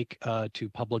 don't like to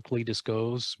publicly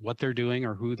disclose what they're doing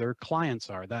or who their clients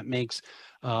are. That makes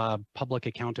public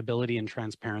accountability and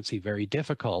transparency very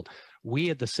difficult.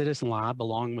 We at the Citizen Lab,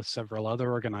 along with several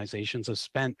other organizations, have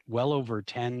spent well over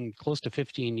 10, close to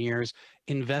 15 years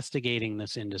investigating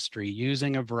this industry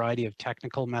using a variety of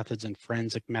technical methods and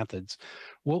forensic methods.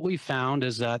 What we found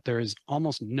is that there is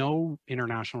almost no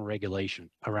international regulation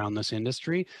around this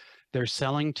industry. They're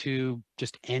selling to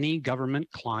just any government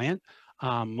client.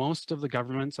 Most of the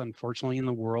governments, unfortunately, in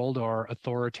the world are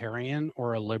authoritarian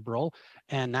or a liberal,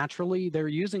 and naturally they're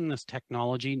using this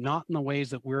technology not in the ways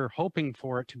that we're hoping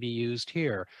for it to be used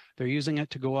here. They're using it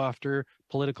to go after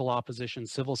political opposition,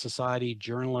 civil society,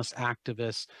 journalists,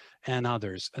 activists, and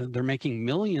others. They're making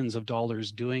millions of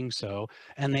dollars doing so,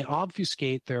 and they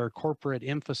obfuscate their corporate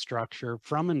infrastructure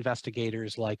from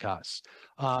investigators like us.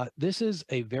 This is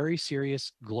a very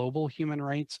serious global human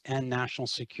rights and national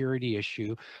security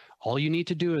issue. All you need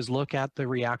to do is look at the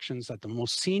reactions at the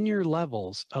most senior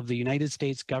levels of the United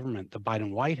States government, the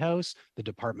Biden White House, the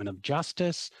Department of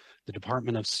Justice, the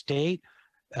Department of State,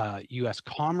 U.S.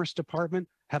 Commerce Department,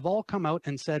 have all come out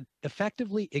and said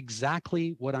effectively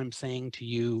exactly what I'm saying to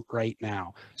you right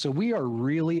now. So we are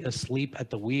really asleep at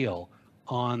the wheel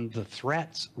on the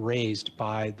threats raised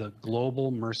by the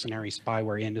global mercenary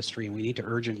spyware industry, and we need to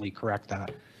urgently correct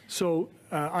that. So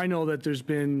I know that there's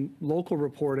been local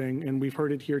reporting, and we've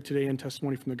heard it here today in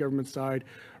testimony from the government side,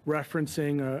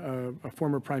 referencing a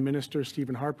former Prime Minister,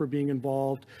 Stephen Harper, being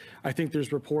involved. I think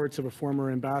there's reports of a former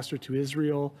ambassador to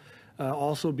Israel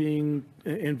also being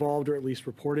involved, or at least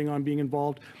reporting on being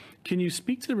involved. Can you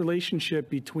speak to the relationship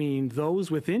between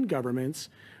those within governments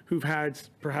who've had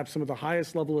perhaps some of the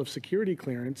highest level of security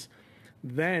clearance,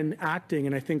 then acting,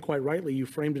 and I think quite rightly you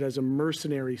framed it as a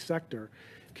mercenary sector?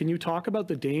 Can you talk about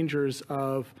the dangers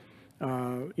of,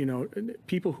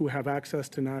 people who have access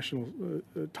to national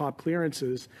top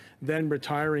clearances, then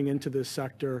retiring into this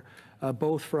sector,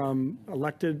 both from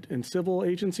elected and civil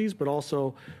agencies, but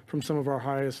also from some of our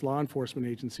highest law enforcement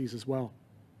agencies as well?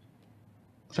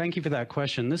 Thank you for that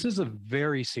question. This is a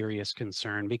very serious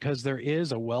concern because there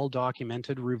is a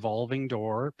well-documented revolving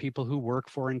door. People who work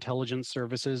for intelligence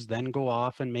services then go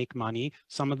off and make money,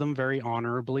 some of them very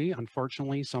honorably,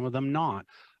 unfortunately, some of them not.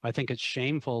 I think it's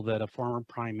shameful that a former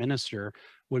prime minister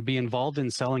would be involved in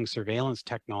selling surveillance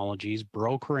technologies,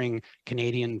 brokering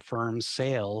Canadian firms'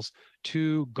 sales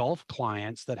to Gulf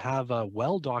clients that have a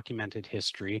well-documented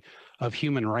history of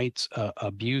human rights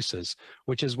abuses,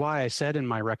 which is why I said in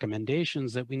my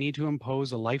recommendations that we need to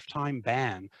impose a lifetime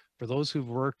ban for those who've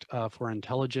worked for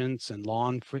intelligence and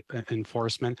law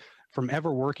enforcement from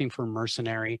ever working for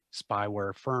mercenary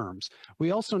spyware firms.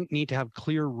 We also need to have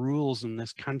clear rules in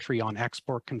this country on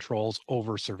export controls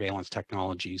over surveillance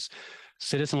technologies.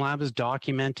 Citizen Lab has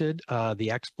documented the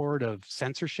export of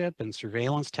censorship and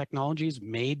surveillance technologies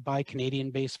made by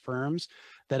Canadian-based firms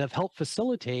that have helped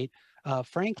facilitate,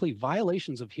 frankly,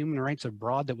 violations of human rights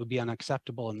abroad that would be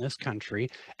unacceptable in this country.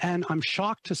 And I'm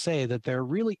shocked to say that there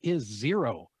really is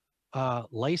zero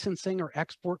licensing or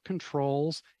export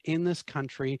controls in this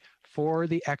country for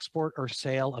the export or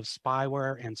sale of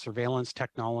spyware and surveillance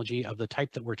technology of the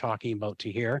type that we're talking about to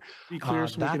here. Be clear,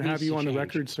 so we can have you on the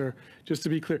record, sir. Just to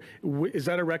be clear, is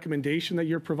that a recommendation that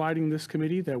you're providing this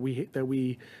committee, that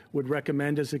we would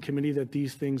recommend as a committee that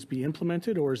these things be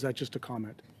implemented, or is that just a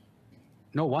comment?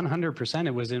 No, 100%.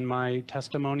 It was in my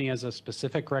testimony as a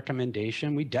specific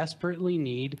recommendation. We desperately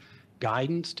need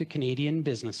guidance to Canadian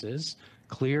businesses,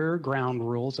 clear ground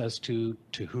rules as to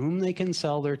whom they can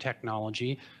sell their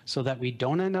technology, so that we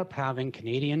don't end up having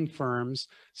Canadian firms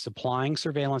supplying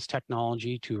surveillance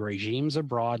technology to regimes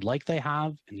abroad like they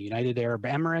have in the United Arab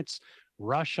Emirates,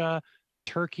 Russia,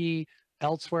 Turkey,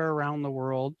 elsewhere around the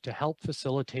world, to help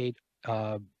facilitate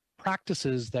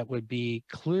practices that would be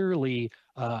clearly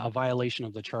a violation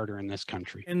of the charter in this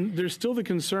country. And there's still the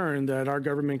concern that our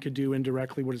government could do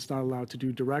indirectly what it's not allowed to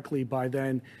do directly by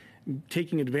then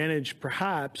taking advantage,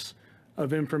 perhaps,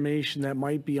 of information that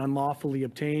might be unlawfully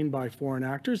obtained by foreign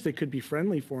actors. They could be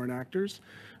friendly foreign actors.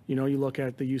 You know, you look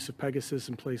at the use of Pegasus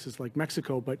in places like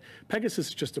Mexico, but Pegasus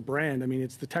is just a brand. I mean,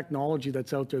 it's the technology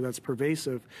that's out there that's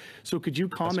pervasive. So could you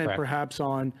comment perhaps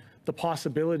on the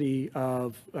possibility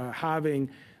of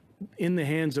having in the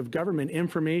hands of government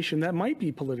information that might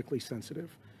be politically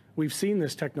sensitive? We've seen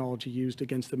this technology used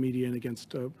against the media and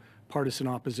against partisan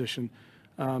opposition.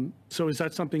 So is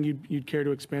that something you'd care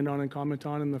to expand on and comment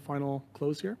on in the final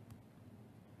close here?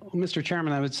 Well, Mr.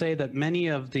 Chairman, I would say that many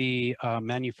of the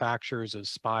manufacturers of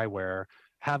spyware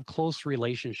have close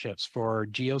relationships for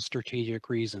geostrategic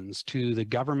reasons to the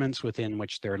governments within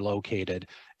which they're located.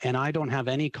 And I don't have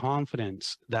any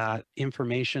confidence that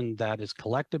information that is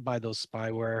collected by those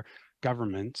spyware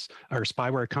governments or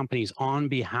spyware companies on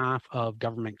behalf of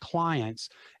government clients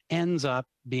ends up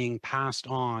being passed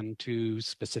on to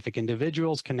specific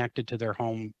individuals connected to their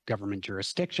home government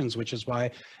jurisdictions, which is why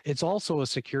it's also a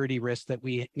security risk that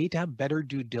we need to have better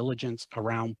due diligence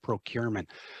around procurement.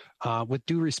 With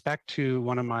due respect to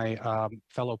one of my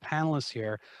fellow panelists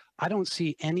here, I don't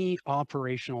see any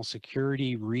operational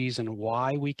security reason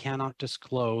why we cannot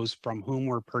disclose from whom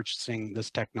we're purchasing this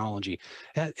technology.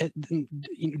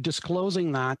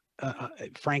 Disclosing that,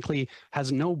 frankly,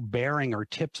 has no bearing or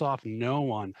tips off no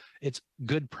one. It's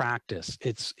good practice.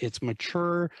 It's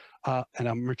mature and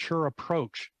a mature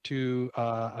approach to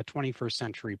a 21st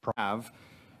century problem.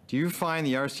 Do you find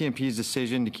the RCMP's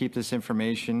decision to keep this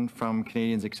information from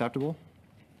Canadians acceptable?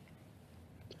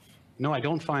 No, I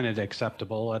don't find it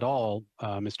acceptable at all,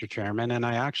 Mr. Chairman. And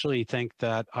I actually think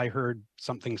that I heard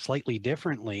something slightly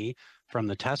differently from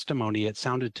the testimony. It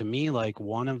sounded to me like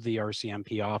one of the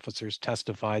RCMP officers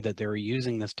testified that they were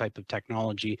using this type of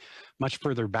technology much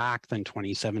further back than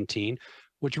 2017,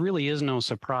 which really is no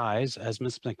surprise. As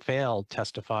Ms. McPhail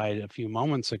testified a few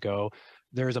moments ago,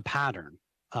 there's a pattern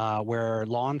where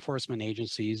law enforcement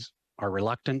agencies are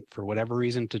reluctant for whatever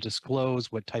reason to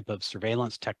disclose what type of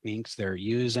surveillance techniques they're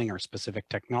using or specific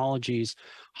technologies,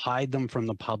 hide them from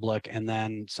the public, and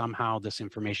then somehow this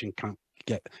information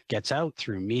gets out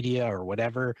through media or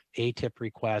whatever, ATIP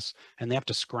requests, and they have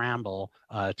to scramble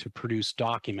to produce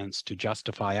documents to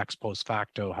justify ex post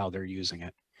facto how they're using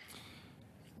it.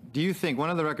 Do you think one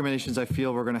of the recommendations I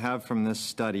feel we're going to have from this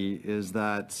study is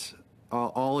that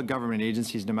all government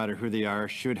agencies, no matter who they are,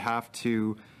 should have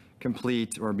to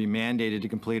complete or be mandated to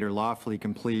complete or lawfully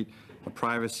complete a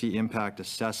privacy impact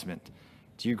assessment?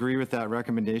 Do you agree with that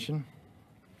recommendation?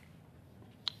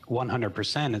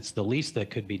 100%. It's the least that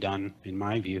could be done, in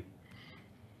my view.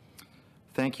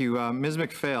 Thank you. Ms.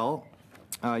 McPhail,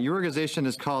 your organization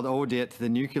is called ODIT, the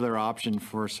nuclear option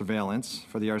for surveillance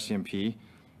for the RCMP.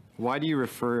 Why do you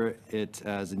refer it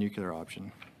as a nuclear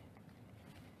option?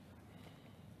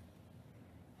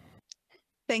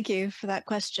 Thank you for that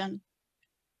question.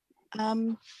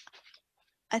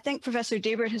 I think Professor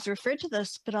Deibert has referred to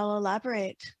this, but I'll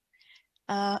elaborate.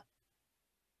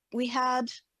 We had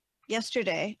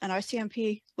yesterday an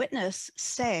RCMP witness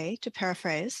say, to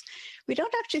paraphrase, we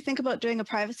don't actually think about doing a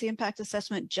privacy impact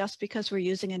assessment just because we're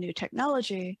using a new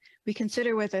technology. We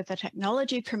consider whether the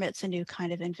technology permits a new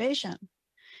kind of invasion,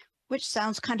 which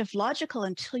sounds kind of logical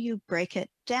until you break it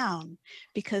down,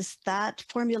 because that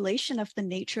formulation of the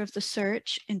nature of the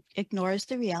search ignores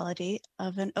the reality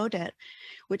of an ODIT,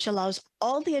 which allows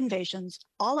all the invasions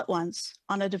all at once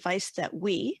on a device that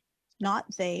we, not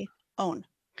they, own.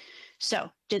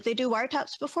 So did they do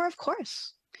wiretaps before? Of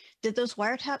course. Did those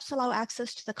wiretaps allow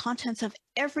access to the contents of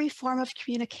every form of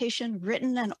communication,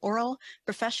 written and oral,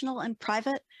 professional and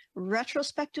private,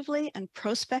 retrospectively and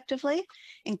prospectively,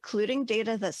 including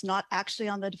data that's not actually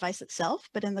on the device itself,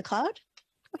 but in the cloud?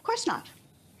 Of course not.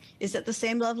 Is it the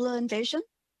same level of invasion?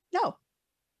 No.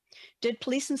 Did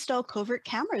police install covert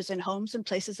cameras in homes and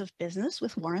places of business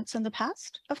with warrants in the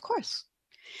past? Of course.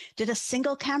 Did a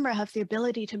single camera have the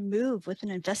ability to move with an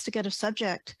investigative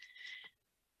subject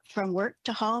from work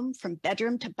to home, from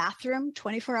bedroom to bathroom,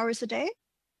 24 hours a day?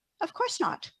 Of course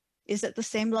not. Is it the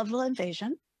same level of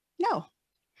invasion? No.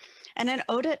 And an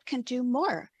ODIT can do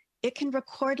more. It can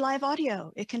record live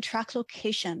audio. It can track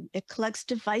location. It collects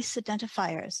device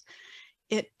identifiers.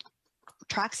 It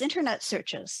tracks internet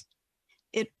searches.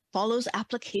 It follows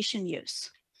application use.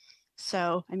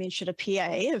 So, I mean, should a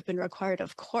PIA have been required?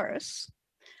 Of course.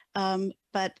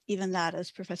 But even that,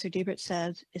 as Professor Deibert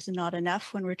said, is not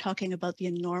enough when we're talking about the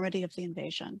enormity of the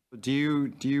invasion. Do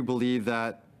you believe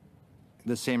that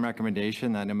the same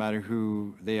recommendation, that no matter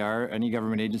who they are, any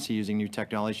government agency using new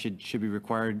technology should be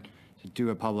required to do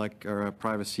a public or a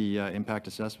privacy impact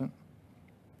assessment?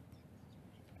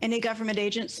 Any government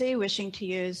agency wishing to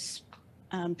use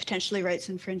potentially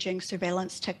rights-infringing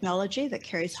surveillance technology that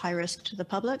carries high risk to the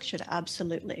public should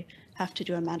absolutely have to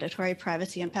do a mandatory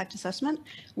privacy impact assessment,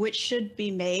 which should be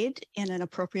made in an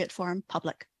appropriate form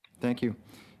public. Thank you.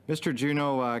 Mr.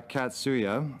 Juno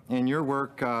Katsuya, in your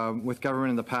work with government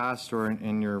in the past or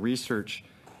in your research,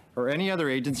 are any other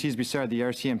agencies beside the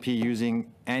RCMP using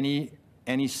any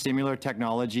similar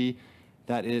technology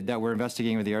that we're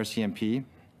investigating with the RCMP?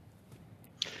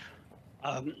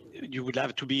 You would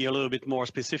have to be a little bit more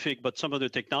specific, but some of the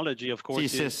technology, of course,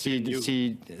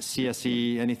 CSE,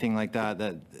 anything like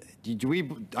that.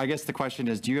 I guess the question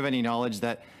is, do you have any knowledge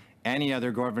that any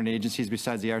other government agencies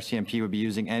besides the RCMP would be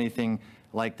using anything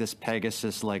like this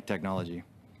Pegasus-like technology?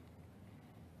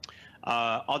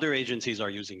 Other agencies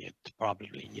are using it,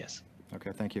 probably, yes.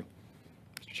 Okay, thank you.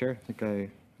 Mr. Chair, I think I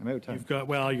I'm out of time. You've got,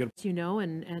 well, you got. You know,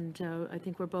 and I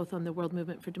think we're both on the World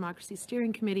Movement for Democracy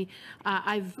Steering Committee.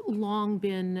 I've long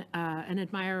been an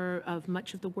admirer of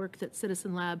much of the work that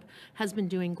Citizen Lab has been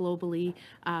doing globally,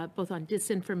 both on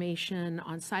disinformation,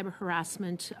 on cyber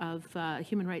harassment of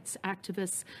human rights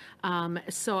activists.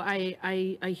 So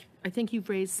I think you've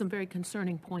raised some very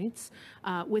concerning points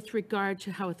with regard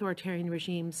to how authoritarian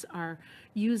regimes are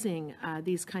using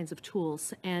these kinds of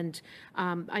tools. And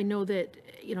I know that,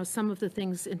 you know, some of the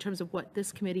things in terms of what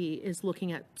this committee is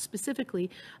looking at specifically,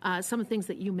 some of the things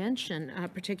that you mention,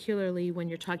 particularly when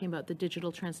you're talking about the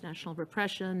digital transnational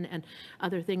repression and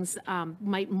other things,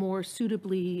 might more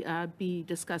suitably be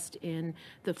discussed in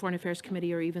the Foreign Affairs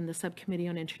Committee or even the Subcommittee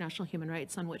on International Human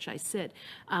Rights on which I sit.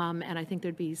 And I think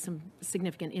there'd be some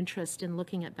significant interest in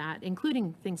looking at that,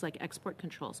 including things like export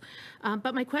controls.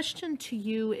 But my question to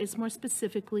you is more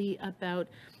specifically about,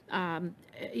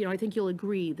 you know, I think you'll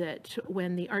agree that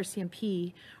when the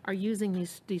RCMP are using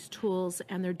these tools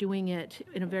and they're doing it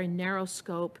in a very narrow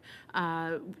scope,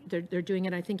 they're doing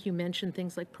it, I think you mentioned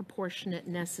things like proportionate,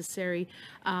 necessary,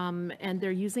 and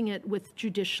they're using it with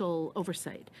judicial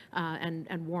oversight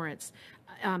and warrants.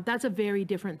 That's a very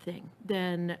different thing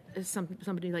than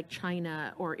somebody like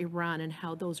China or Iran and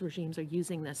how those regimes are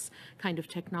using this kind of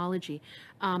technology.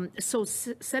 So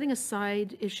setting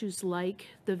aside issues like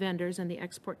the vendors and the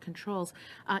export controls,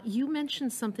 you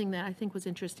mentioned something that I think was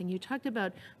interesting. You talked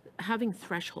about having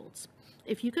thresholds.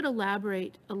 If you could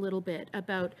elaborate a little bit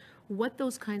about what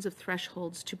those kinds of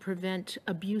thresholds to prevent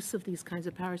abuse of these kinds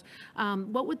of powers,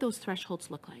 what would those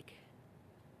thresholds look like?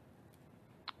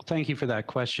 Thank you for that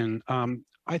question.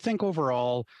 I think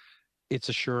overall, it's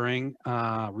reassuring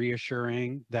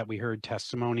that we heard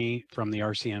testimony from the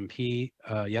RCMP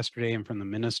yesterday and from the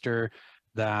minister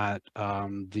that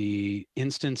the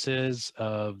instances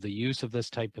of the use of this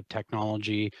type of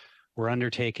technology were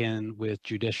undertaken with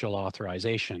judicial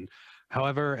authorization.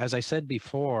 However, as I said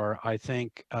before, I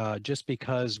think just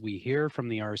because we hear from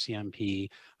the RCMP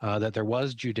that there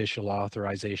was judicial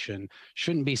authorization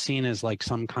shouldn't be seen as like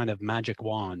some kind of magic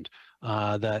wand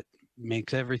that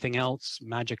makes everything else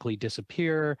magically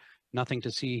disappear, nothing to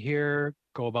see here,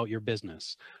 go about your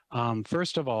business.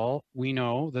 First of all, we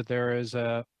know that there is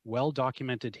a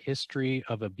well-documented history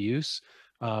of abuse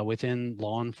within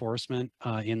law enforcement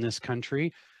in this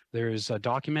country. There's a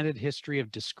documented history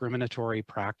of discriminatory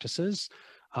practices.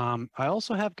 I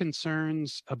also have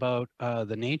concerns about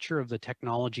the nature of the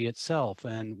technology itself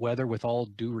and whether, with all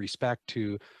due respect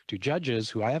to judges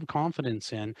who I have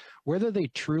confidence in, whether they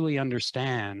truly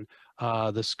understand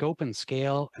the scope and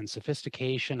scale and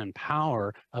sophistication and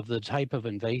power of the type of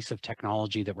invasive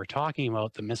technology that we're talking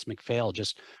about that Ms. McPhail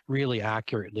just really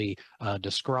accurately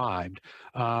described.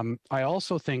 I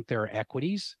also think there are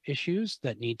equities issues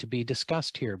that need to be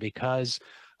discussed here because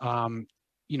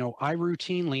you know, I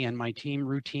routinely and my team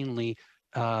routinely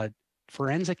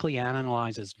forensically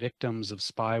analyzes victims of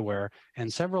spyware.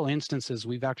 And several instances,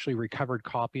 we've actually recovered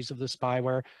copies of the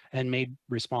spyware and made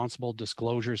responsible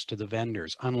disclosures to the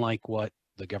vendors, unlike what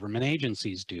the government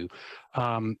agencies do.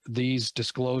 These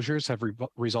disclosures have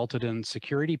resulted in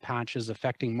security patches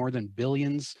affecting more than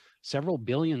several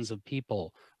billions of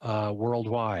people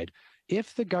worldwide.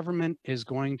 If the government is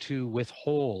going to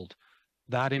withhold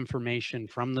that information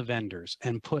from the vendors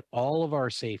and put all of our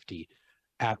safety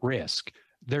at risk,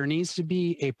 there needs to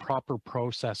be a proper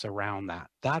process around that.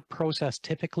 That process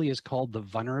typically is called the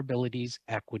vulnerabilities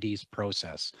equities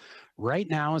process. Right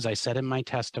now, as I said in my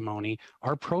testimony,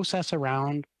 our process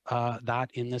around that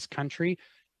in this country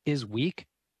is weak.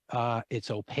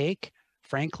 It's opaque.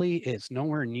 Frankly, it's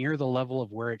nowhere near the level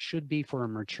of where it should be for a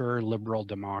mature liberal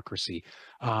democracy.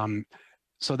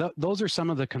 So those are some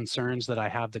of the concerns that I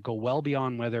have that go well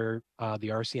beyond whether the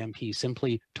RCMP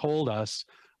simply told us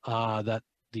that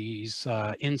these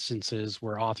instances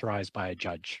were authorized by a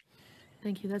judge.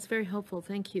 Thank you. That's very helpful.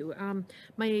 Thank you.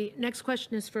 My next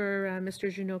question is for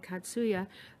Mr. Juno Katsuya.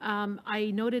 I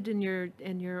noted in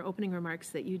your opening remarks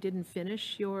that you didn't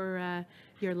finish your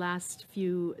last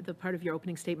the part of your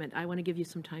opening statement. I want to give you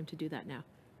some time to do that now.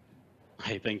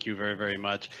 Hey, thank you very, very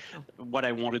much. What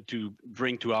I wanted to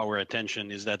bring to our attention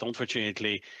is that,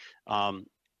 unfortunately,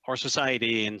 our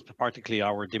society and particularly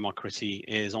our democracy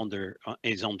is under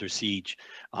siege.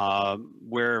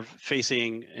 We're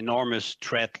facing enormous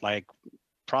threat, like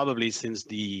probably since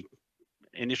the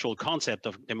initial concept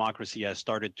of democracy has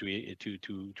started to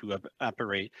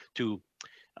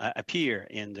appear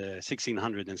in the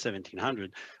 1600 and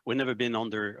 1700. We've never been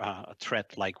under a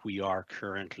threat like we are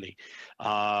currently.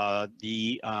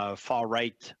 The far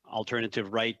right,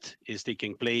 alternative right, is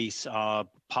taking place.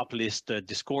 populist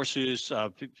discourses,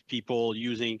 people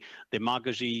using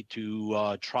demagogy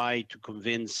to try to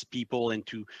convince people and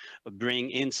to bring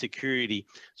insecurity.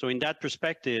 So in that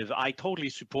perspective, I totally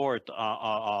support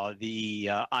the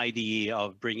idea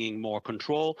of bringing more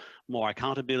control, more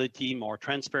accountability, more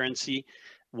transparency.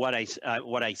 What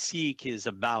I seek is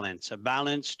a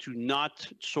balance to not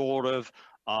sort of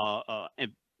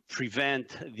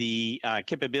prevent the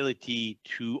capability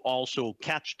to also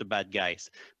catch the bad guys,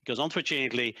 because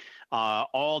unfortunately,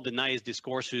 all the nice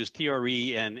discourses,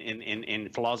 theory,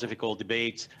 and philosophical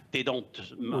debates, they don't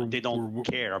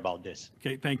care about this.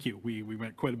 Okay, thank you. We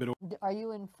went quite a bit over. Are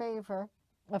you in favor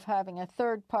of having a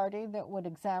third party that would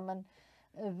examine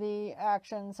the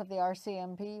actions of the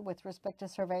RCMP with respect to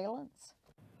surveillance?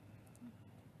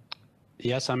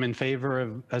 Yes, I'm in favor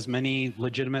of as many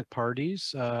legitimate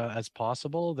parties as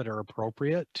possible that are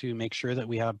appropriate to make sure that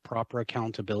we have proper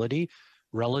accountability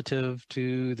relative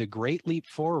to the great leap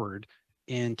forward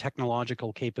in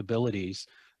technological capabilities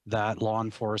that law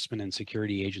enforcement and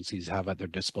security agencies have at their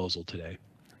disposal today.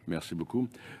 Merci beaucoup.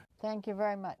 Thank you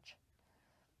very much.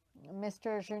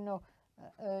 Mr. Junot,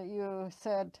 you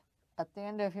said at the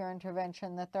end of your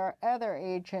intervention that there are other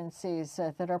agencies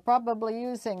that are probably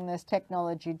using this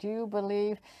technology. Do you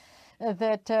believe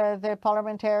that the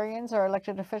parliamentarians or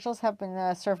elected officials have been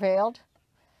surveilled?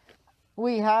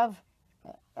 We have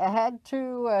had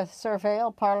to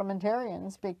surveil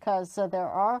parliamentarians because there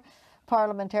are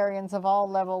parliamentarians of all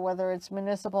level, whether it's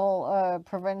municipal,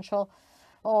 provincial,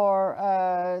 or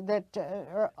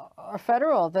or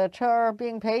federal, that are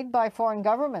being paid by foreign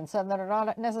governments and that are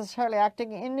not necessarily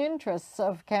acting in interests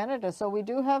of Canada. So we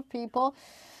do have people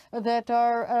that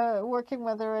are working,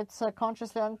 whether it's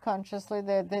consciously or unconsciously,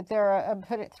 that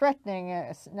they're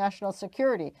threatening national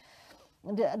security.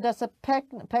 Does a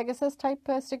Pegasus type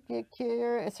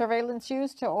surveillance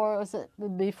used, or was it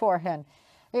beforehand?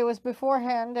 It was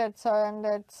beforehand, and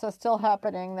it's still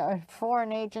happening.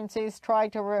 Foreign agencies try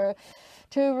to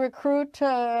recruit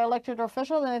elected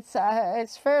officials, and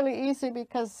it's fairly easy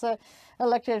because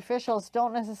elected officials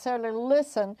don't necessarily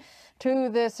listen to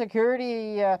the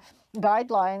security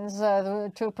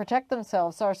guidelines to protect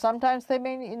themselves, or sometimes they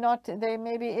may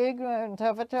be ignorant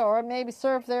of it, or maybe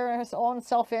serve their own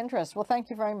self-interest. Well, thank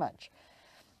you very much.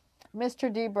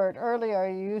 Mr. Deibert, earlier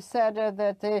you said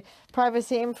that the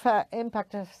privacy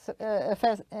impact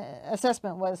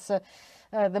assessment was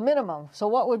the minimum. So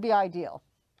what would be ideal?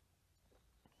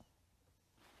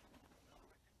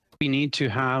 We need to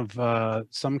have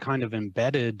some kind of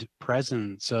embedded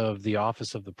presence of the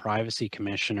Office of the Privacy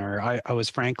Commissioner. I was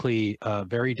frankly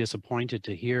very disappointed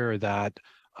to hear that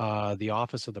the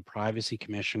Office of the Privacy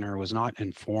Commissioner was not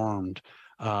informed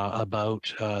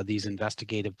about these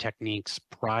investigative techniques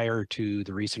prior to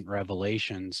the recent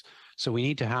revelations. So we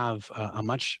need to have a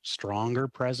much stronger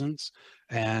presence,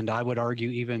 and I would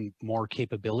argue even more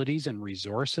capabilities and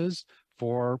resources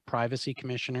for privacy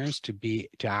commissioners to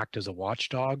act as a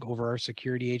watchdog over our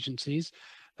security agencies.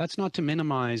 That's not to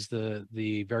minimize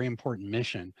the very important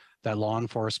mission that law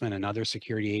enforcement and other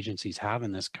security agencies have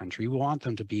in this country. We want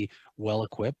them to be well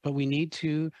equipped, but we need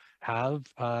to have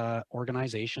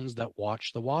organizations that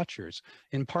watch the watchers.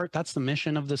 In part, that's the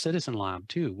mission of the Citizen Lab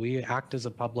too. We act as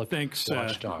a public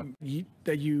watchdog.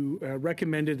 That you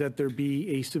recommended that there be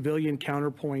a civilian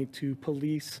counterpoint to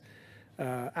police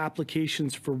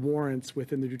applications for warrants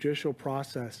within the judicial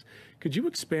process. Could you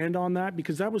expand on that?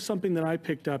 Because that was something that I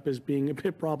picked up as being a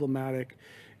bit problematic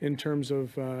in terms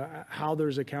of how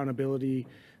there's accountability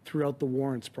throughout the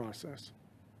warrants process.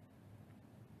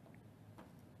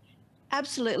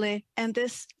 Absolutely. And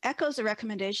this echoes a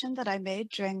recommendation that I made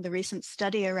during the recent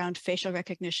study around facial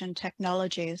recognition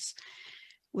technologies,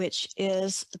 which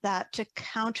is that to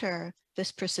counter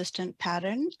this persistent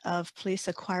pattern of police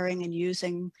acquiring and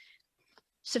using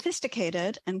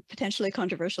sophisticated and potentially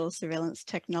controversial surveillance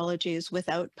technologies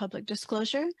without public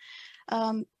disclosure,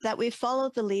 that we follow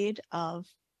the lead of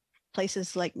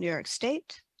places like New York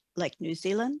State, like New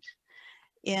Zealand,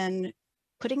 in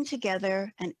putting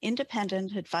together an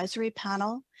independent advisory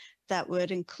panel that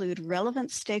would include relevant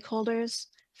stakeholders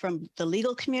from the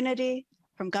legal community,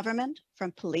 from government,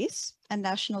 from police and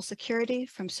national security,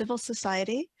 from civil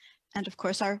society, and of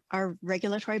course our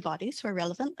regulatory bodies who are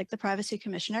relevant, like the Privacy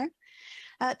Commissioner,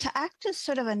 to act as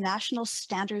sort of a national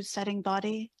standard setting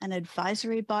body, an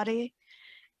advisory body,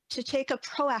 to take a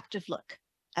proactive look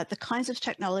at the kinds of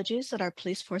technologies that our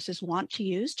police forces want to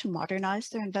use to modernize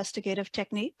their investigative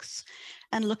techniques,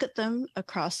 and look at them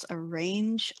across a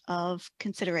range of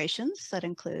considerations that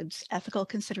includes ethical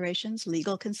considerations,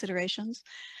 legal considerations,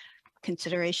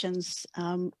 considerations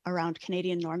around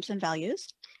Canadian norms and values,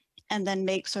 and then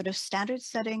make sort of standard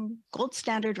setting, gold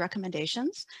standard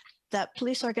recommendations that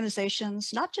police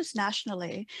organizations, not just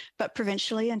nationally, but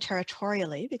provincially and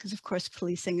territorially, because of course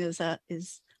policing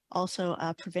is also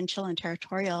a provincial and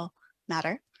territorial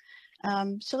matter,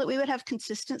 so that we would have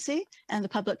consistency and the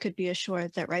public could be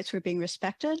assured that rights were being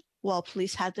respected while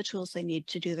police had the tools they need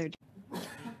to do their job.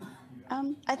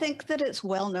 I think that it's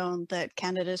well known that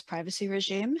Canada's privacy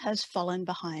regime has fallen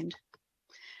behind.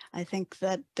 I think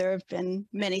that there have been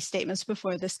many statements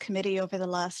before this committee over the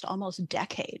last almost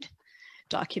decade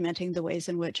documenting the ways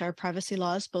in which our privacy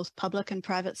laws, both public and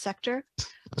private sector,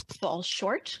 fall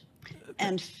short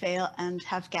and fail and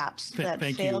have gaps that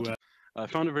fail. I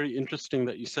found it very interesting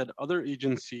that you said other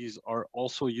agencies are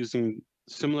also using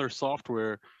similar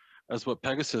software as what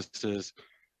Pegasus is.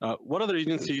 What other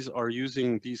agencies are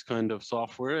using these kind of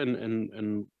software,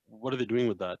 and what are they doing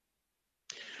with that?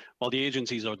 Well, the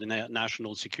agencies are the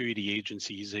national security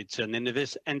agencies. It's an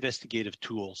investigative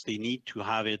tools. They need to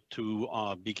have it to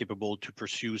be capable to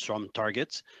pursue some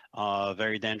targets,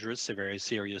 very dangerous, very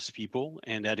serious people,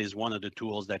 and that is one of the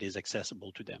tools that is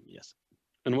accessible to them, yes.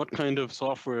 And what kind of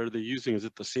software are they using? Is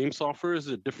it the same software? Is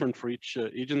it different for each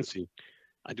agency?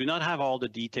 I do not have all the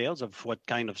details of what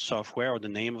kind of software or the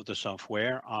name of the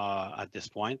software at this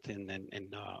point,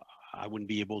 and I wouldn't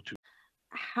be able to.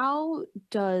 How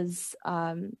does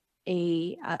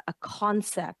a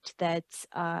concept that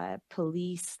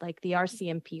police, like the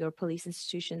RCMP or police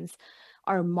institutions,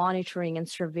 are monitoring and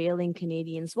surveilling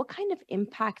Canadians, what kind of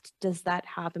impact does that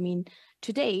have? I mean,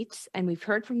 to date, and we've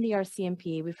heard from the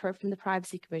RCMP, we've heard from the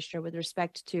Privacy Commissioner with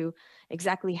respect to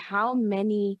exactly how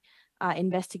many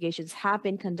investigations have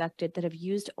been conducted that have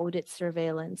used ODIT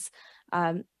surveillance.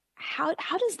 How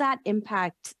does that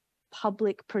impact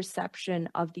public perception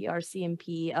of the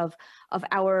RCMP, of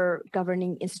our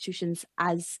governing institutions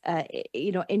as,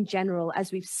 in general,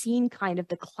 as we've seen kind of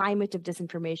the climate of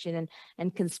disinformation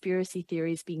and conspiracy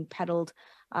theories being peddled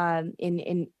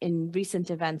in recent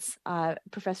events?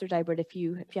 Professor Deibert, if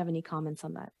you have any comments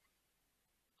on that.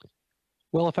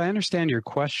 Well, if I understand your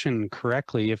question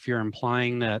correctly, if you're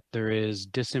implying that there is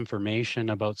disinformation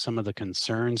about some of the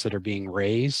concerns that are being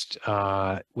raised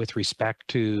with respect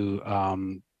to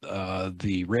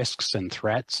the risks and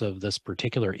threats of this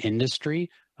particular industry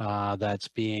that's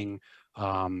being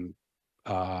that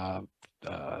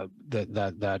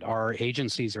our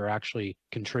agencies are actually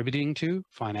contributing to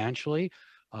financially,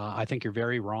 I think you're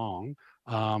very wrong.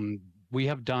 We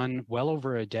have done well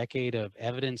over a decade of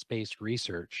evidence-based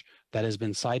research that has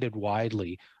been cited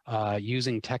widely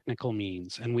using technical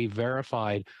means, and we've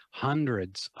verified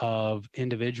hundreds of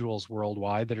individuals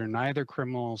worldwide that are neither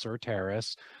criminals or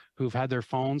terrorists who've had their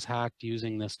phones hacked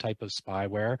using this type of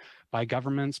spyware by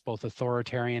governments, both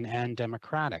authoritarian and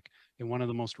democratic. In one of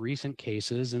the most recent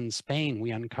cases in Spain,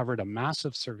 we uncovered a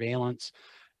massive surveillance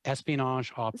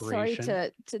espionage operation.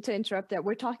 Sorry to interrupt that.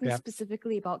 We're talking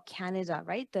specifically about Canada,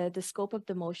 right? The scope of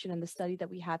the motion and the study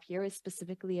that we have here is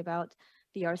specifically about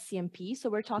the RCMP. So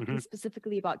we're talking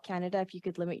specifically about Canada. If you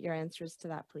could limit your answers to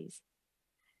that, please.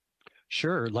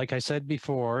 Sure. Like I said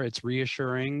before, it's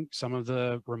reassuring some of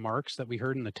the remarks that we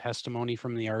heard in the testimony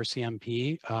from the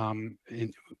RCMP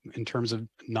in terms of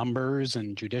numbers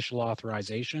and judicial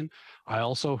authorization. I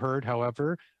also heard,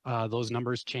 however, those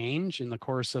numbers change in the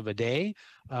course of a day.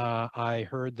 I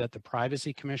heard that the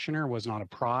Privacy Commissioner was not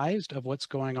apprised of what's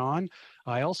going on.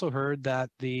 I also heard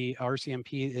that the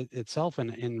RCMP itself,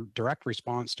 in direct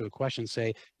response to a question,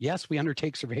 say, yes, we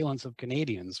undertake surveillance of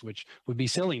Canadians, which would be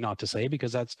silly not to say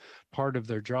because that's part of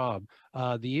their job.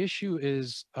 The issue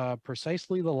is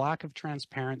precisely the lack of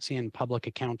transparency and public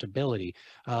accountability,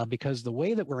 because the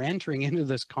way that we're entering into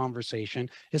this conversation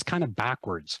is kind of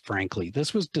backwards, frankly.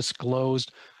 This was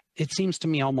disclosed, it seems to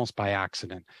me, almost by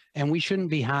accident. And we shouldn't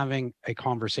be having a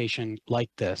conversation like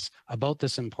this about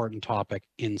this important topic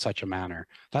in such a manner.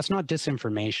 That's not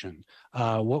disinformation.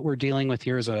 What we're dealing with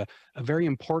here is a very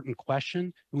important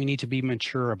question. We need to be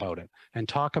mature about it and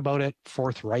talk about it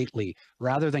forthrightly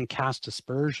rather than cast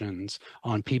aspersions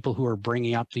on people who are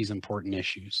bringing up these important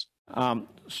issues.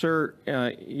 Sir,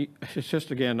 it's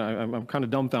just, again, I'm kind of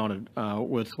dumbfounded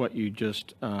with what you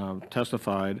just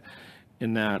testified,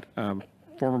 in that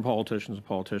former politicians and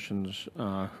politicians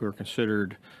who are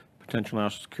considered potential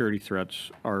national security threats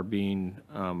are being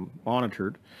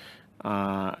monitored.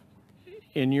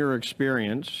 In your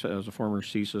experience as a former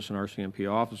CSIS and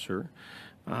RCMP officer,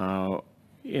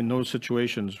 in those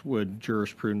situations, would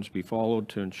jurisprudence be followed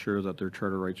to ensure that their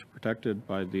charter rights are protected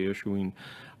by the issuing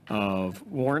of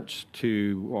warrants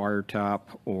to wiretap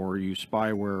or use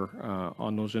spyware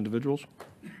on those individuals?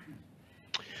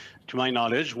 To my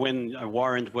knowledge, when a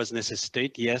warrant was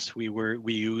necessitated, yes, we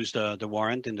used the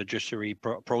warrant, and the judiciary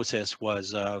process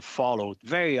was followed.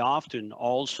 Very often,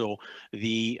 also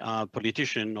the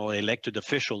politician or elected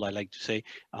official, I like to say,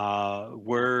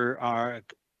 were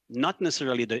not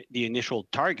necessarily the initial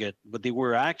target, but they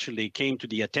were actually came to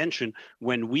the attention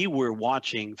when we were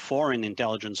watching foreign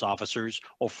intelligence officers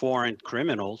or foreign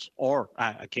criminals or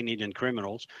Canadian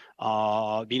criminals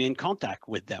being in contact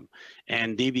with them.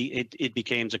 And it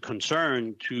became a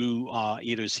concern to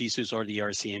either CSIS or the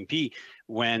RCMP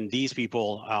when these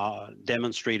people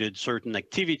demonstrated certain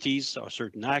activities or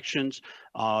certain actions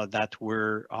that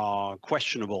were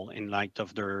questionable in light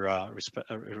of their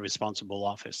responsible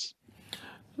office.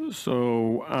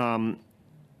 So,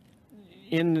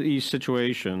 in these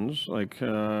situations, like,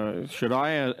 should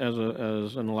I,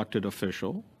 as an elected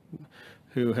official,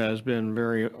 who has been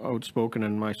very outspoken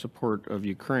in my support of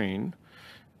Ukraine,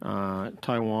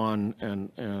 Taiwan,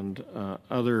 and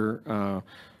other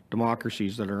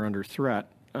democracies that are under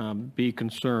threat, be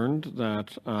concerned that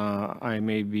I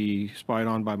may be spied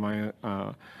on by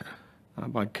my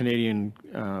by Canadian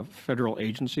federal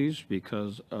agencies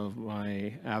because of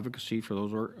my advocacy for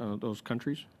those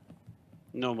countries?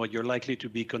 No, but you're likely to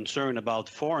be concerned about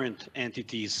foreign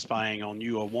entities spying on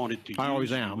you or wanted to use you. I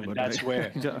always am, and but that's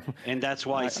where, and that's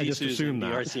why CSIS and the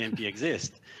that. RCMP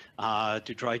exist,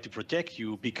 to try to protect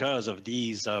you because of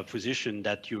these positions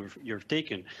that you've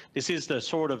taken. This is the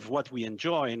sort of what we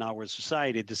enjoy in our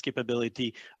society, this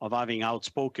capability of having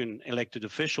outspoken elected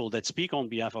officials that speak on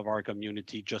behalf of our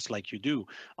community, just like you do.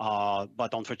 But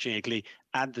unfortunately,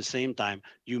 at the same time,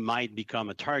 you might become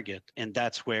a target, and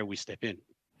that's where we step in.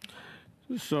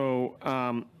 So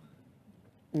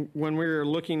when we're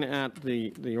looking at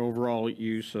the overall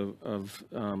use of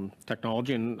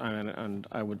technology, and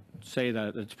I would say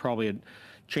that it's probably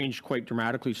changed quite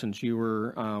dramatically since you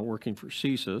were working for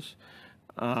CSIS,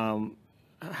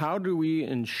 how do we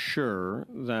ensure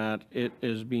that it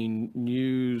is being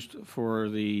used for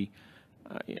the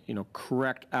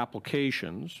correct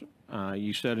applications?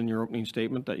 You said in your opening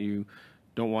statement that you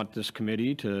don't want this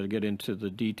committee to get into the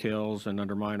details and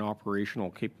undermine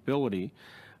operational capability.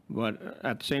 But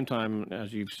at the same time,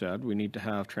 as you've said, we need to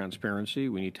have transparency,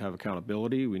 we need to have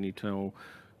accountability, we need to know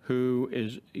who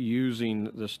is using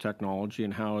this technology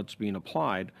and how it's being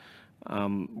applied.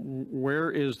 Where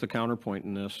is the counterpoint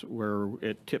in this where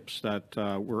it tips that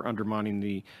we're undermining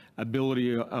the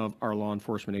ability of our law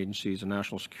enforcement agencies and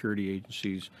national security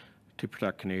agencies to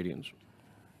protect Canadians?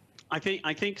 I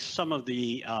think some of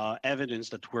the evidence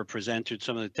that were presented,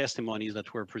 some of the testimonies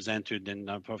that were presented, and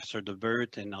Professor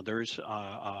Deibert and others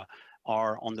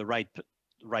are on the right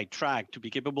track to be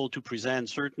capable to present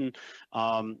certain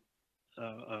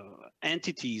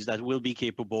entities that will be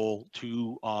capable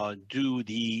to do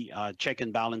the check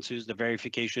and balances, the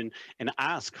verification, and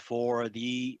ask for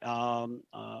the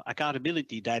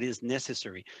accountability that is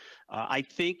necessary. I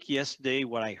think yesterday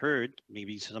what I heard,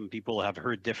 maybe some people have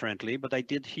heard differently, but I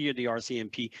did hear the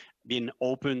RCMP being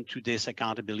open to this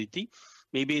accountability.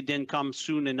 Maybe it didn't come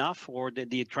soon enough, or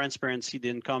the transparency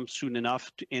didn't come soon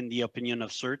enough in the opinion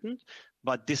of certain.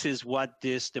 But this is what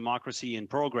this democracy in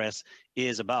progress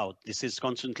is about. This is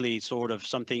constantly sort of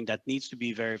something that needs to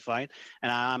be verified.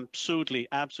 And I'm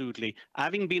absolutely,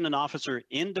 having been an officer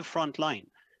in the front line,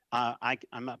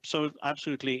 I'm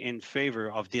absolutely in favor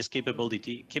of this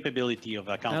capability of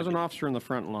accountability. As an officer in the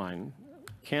front line,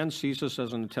 can CSIS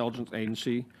as an intelligence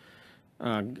agency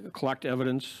collect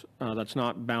evidence that's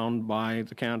not bound by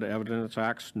the Canada Evidence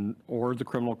Acts or the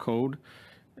Criminal Code?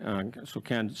 So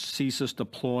can CSIS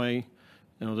deploy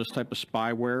this type of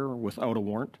spyware without a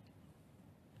warrant?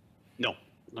 No.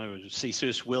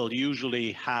 CSIS will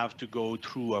usually have to go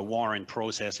through a warrant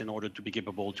process in order to be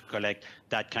capable to collect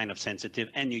that kind of sensitive,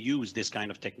 and you use this kind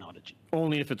of technology.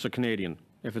 Only if it's a Canadian.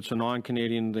 If it's a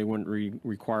non-Canadian, they wouldn't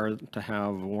require to have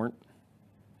a warrant?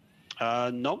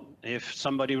 No. If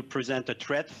somebody would present a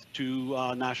threat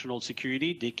to national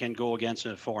security, they can go against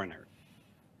a foreigner.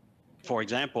 For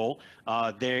example,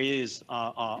 there is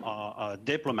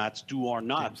diplomats who are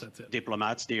not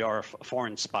diplomats. They are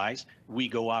foreign spies. We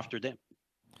go after them.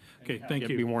 Okay, thank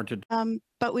you. Be warranted.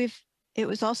 But it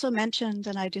was also mentioned,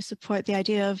 and I do support the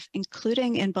idea of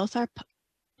including in both our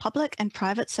public and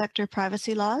private sector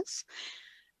privacy laws,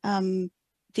 the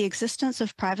existence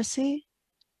of privacy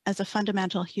as a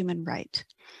fundamental human right,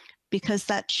 because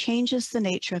that changes the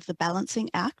nature of the balancing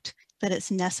act that it's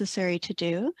necessary to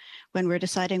do when we're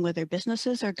deciding whether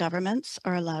businesses or governments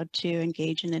are allowed to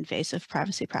engage in invasive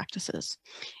privacy practices.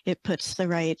 It puts the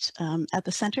right at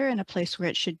the center in a place where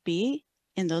it should be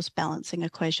in those balancing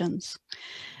equations.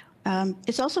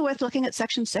 It's also worth looking at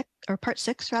Section 6, or Part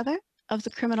 6 rather, of the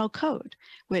Criminal Code,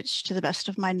 which to the best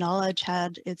of my knowledge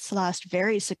had its last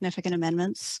very significant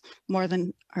amendments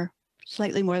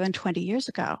slightly more than 20 years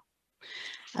ago.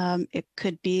 It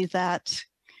could be that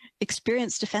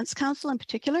experienced defense counsel in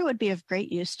particular would be of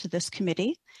great use to this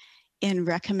committee in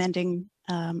recommending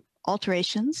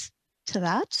alterations to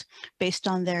that based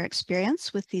on their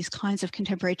experience with these kinds of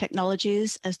contemporary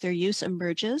technologies as their use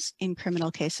emerges in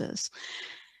criminal cases.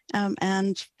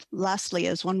 And lastly,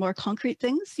 as one more concrete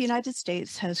thing, the United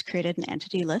States has created an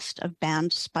entity list of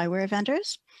banned spyware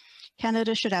vendors.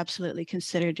 Canada should absolutely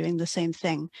consider doing the same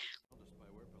thing.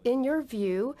 In your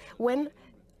view, when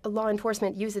law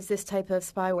enforcement uses this type of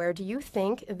spyware, do you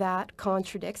think that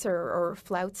contradicts or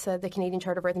flouts the Canadian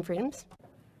Charter of Rights and Freedoms?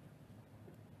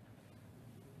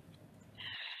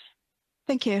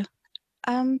 Thank you.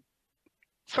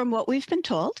 From what we've been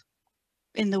told,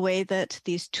 in the way that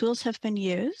these tools have been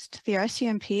used, the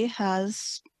RCMP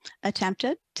has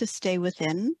attempted to stay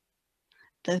within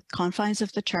the confines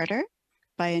of the Charter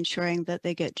by ensuring that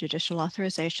they get judicial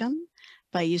authorization,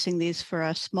 by using these for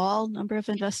a small number of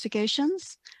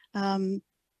investigations, and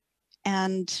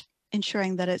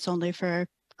ensuring that it's only for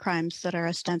crimes that are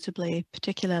ostensibly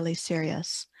particularly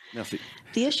serious. Merci.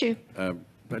 The issue.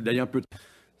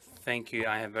 Thank you.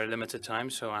 I have very limited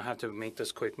time, so I have to make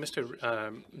this quick. Mr.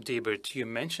 Deibert, you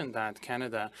mentioned that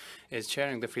Canada is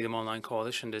chairing the Freedom Online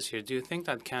Coalition this year. Do you think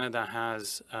that Canada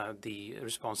has the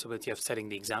responsibility of setting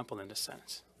the example in this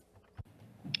sense?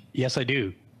 Yes, I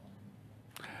do.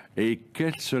 Et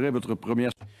quelle serait votre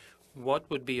première... What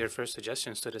would be your first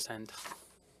suggestions to this end?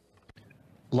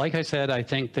 Like I said, I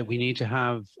think that we need to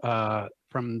have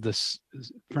from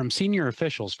senior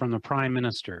officials, from the Prime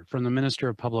Minister, from the Minister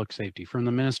of Public Safety, from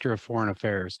the Minister of Foreign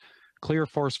Affairs, clear,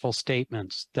 forceful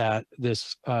statements that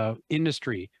this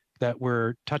industry that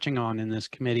we're touching on in this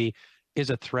committee is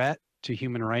a threat to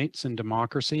human rights and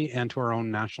democracy and to our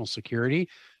own national security,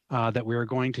 that we are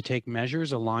going to take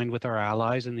measures aligned with our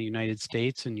allies in the United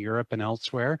States and Europe and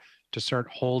elsewhere to start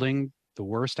holding the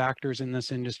worst actors in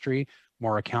this industry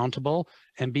more accountable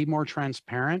and be more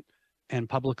transparent and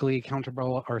publicly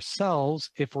accountable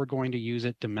ourselves if we're going to use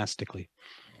it domestically.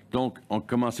 Donc, on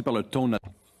commence par le ton.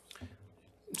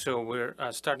 So we're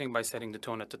starting by setting the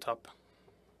tone at the top.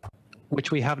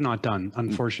 Which we have not done,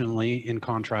 unfortunately, in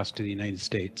contrast to the United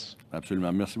States.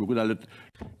 Absolument. Merci beaucoup.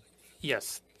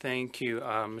 Yes, thank you,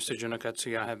 Mr.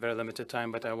 Junakatsuya. I have very limited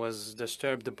time, but I was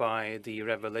disturbed by the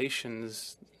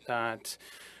revelations that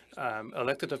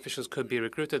elected officials could be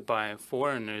recruited by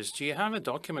foreigners. Do you have a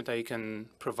document that you can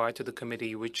provide to the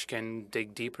committee which can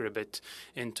dig deeper a bit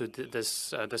into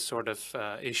this sort of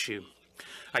issue?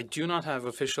 I do not have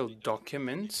official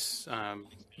documents,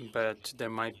 but there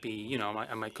might be,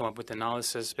 I might come up with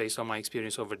analysis based on my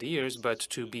experience over the years, but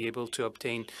to be able to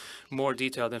obtain more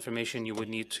detailed information, you would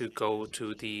need to go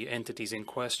to the entities in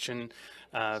question.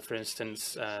 For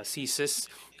instance, CSIS,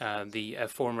 the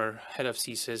former head of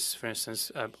CSIS, for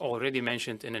instance, already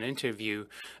mentioned in an interview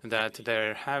that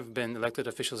there have been elected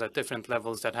officials at different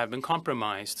levels that have been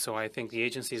compromised. So I think the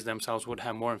agencies themselves would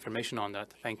have more information on that.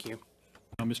 Thank you.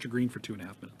 Mr. Green for 2.5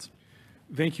 minutes.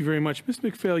 Thank you very much. Ms.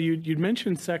 McPhail, you'd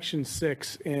mentioned Section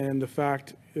 6 and the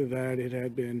fact that it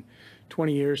had been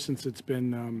 20 years since it's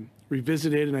been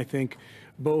revisited, and I think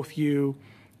both you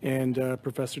and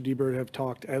Professor Deibert have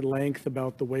talked at length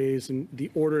about the ways and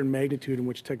the order and magnitude in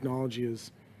which technology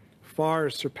has far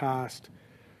surpassed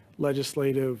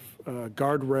legislative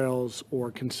guardrails or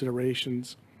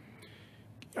considerations.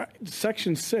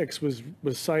 Section 6 was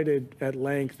cited at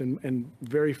length and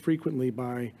very frequently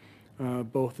by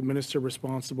both the minister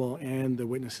responsible and the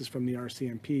witnesses from the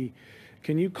RCMP.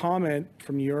 Can you comment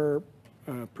from your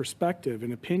perspective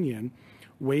and opinion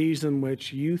ways in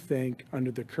which you think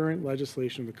under the current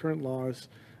legislation, the current laws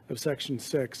of Section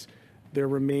 6, there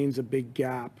remains a big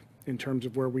gap in terms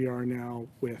of where we are now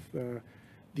with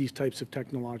these types of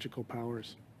technological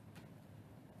powers?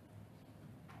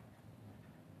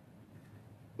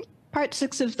 Part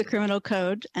 6 of the Criminal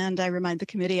Code, and I remind the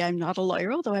committee I'm not a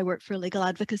lawyer, although I work for a legal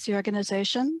advocacy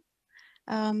organization,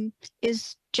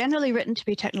 is generally written to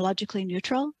be technologically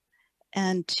neutral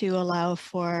and to allow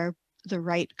for the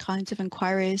right kinds of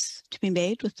inquiries to be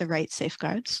made with the right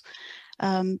safeguards.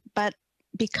 But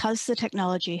because the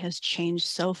technology has changed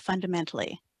so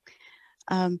fundamentally,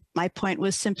 my point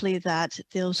was simply that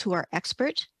those who are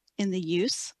expert in the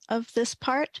use of this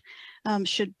part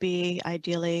should be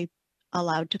ideally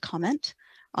allowed to comment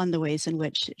on the ways in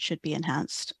which it should be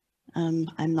enhanced. I'm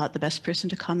not the best person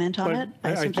to comment on it.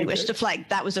 I simply wish to flag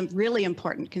that was a really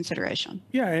important consideration.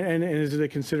 Yeah, and is it a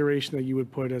consideration that you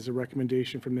would put as a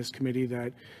recommendation from this committee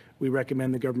that we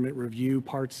recommend the government review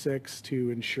Part 6 to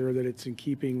ensure that it's in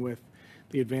keeping with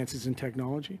the advances in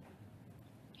technology?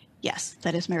 Yes,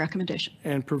 that is my recommendation.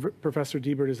 And Professor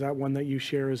Deibert, is that one that you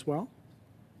share as well?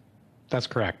 That's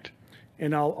correct.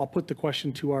 And I'll put the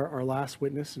question to our last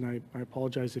witness, and I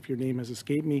apologize if your name has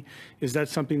escaped me. Is that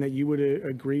something that you would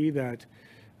agree that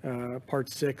Part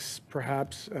 6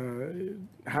 perhaps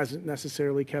hasn't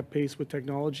necessarily kept pace with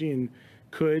technology and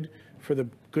could, for the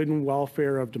good and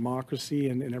welfare of democracy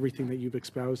and everything that you've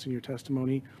espoused in your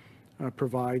testimony,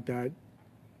 provide that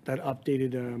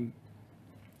updated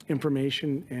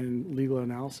information and legal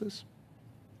analysis?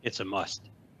 It's a must.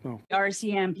 Oh.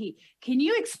 RCMP. Can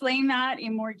you explain that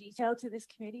in more detail to this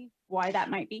committee, why that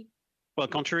might be? Well,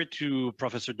 contrary to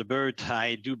Professor Deibert,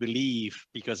 I do believe,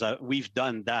 because we've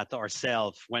done that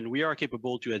ourselves, when we are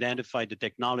capable to identify the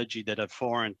technology that a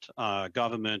foreign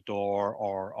government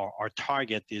or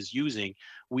target is using,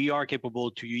 we are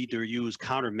capable to either use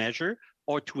countermeasure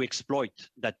or to exploit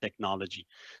that technology.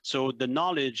 So the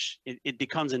knowledge, it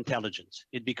becomes intelligence.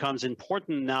 It becomes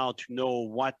important now to know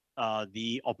what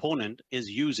the opponent is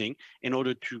using in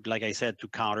order to, like I said, to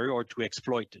counter or to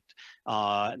exploit it.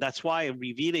 That's why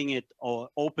revealing it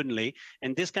openly,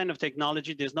 and this kind of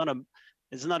technology, it's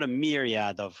not a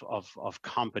myriad of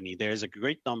company. There's a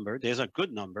great number, there's a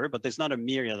good number, but there's not a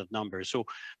myriad of numbers. So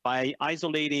by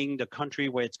isolating the country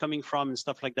where it's coming from and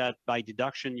stuff like that, by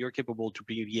deduction, you're capable to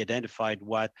be identified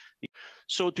what.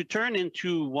 So to turn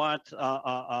into what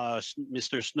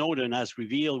Mr. Snowden has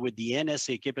revealed with the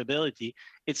NSA capability,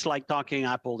 it's like talking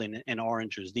apple and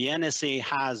oranges. The NSA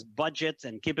has budgets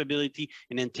and capability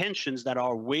and intentions that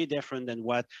are way different than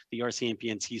what the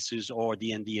RCMP and CSIS or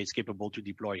the NDA is capable to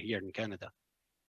deploy here in Canada.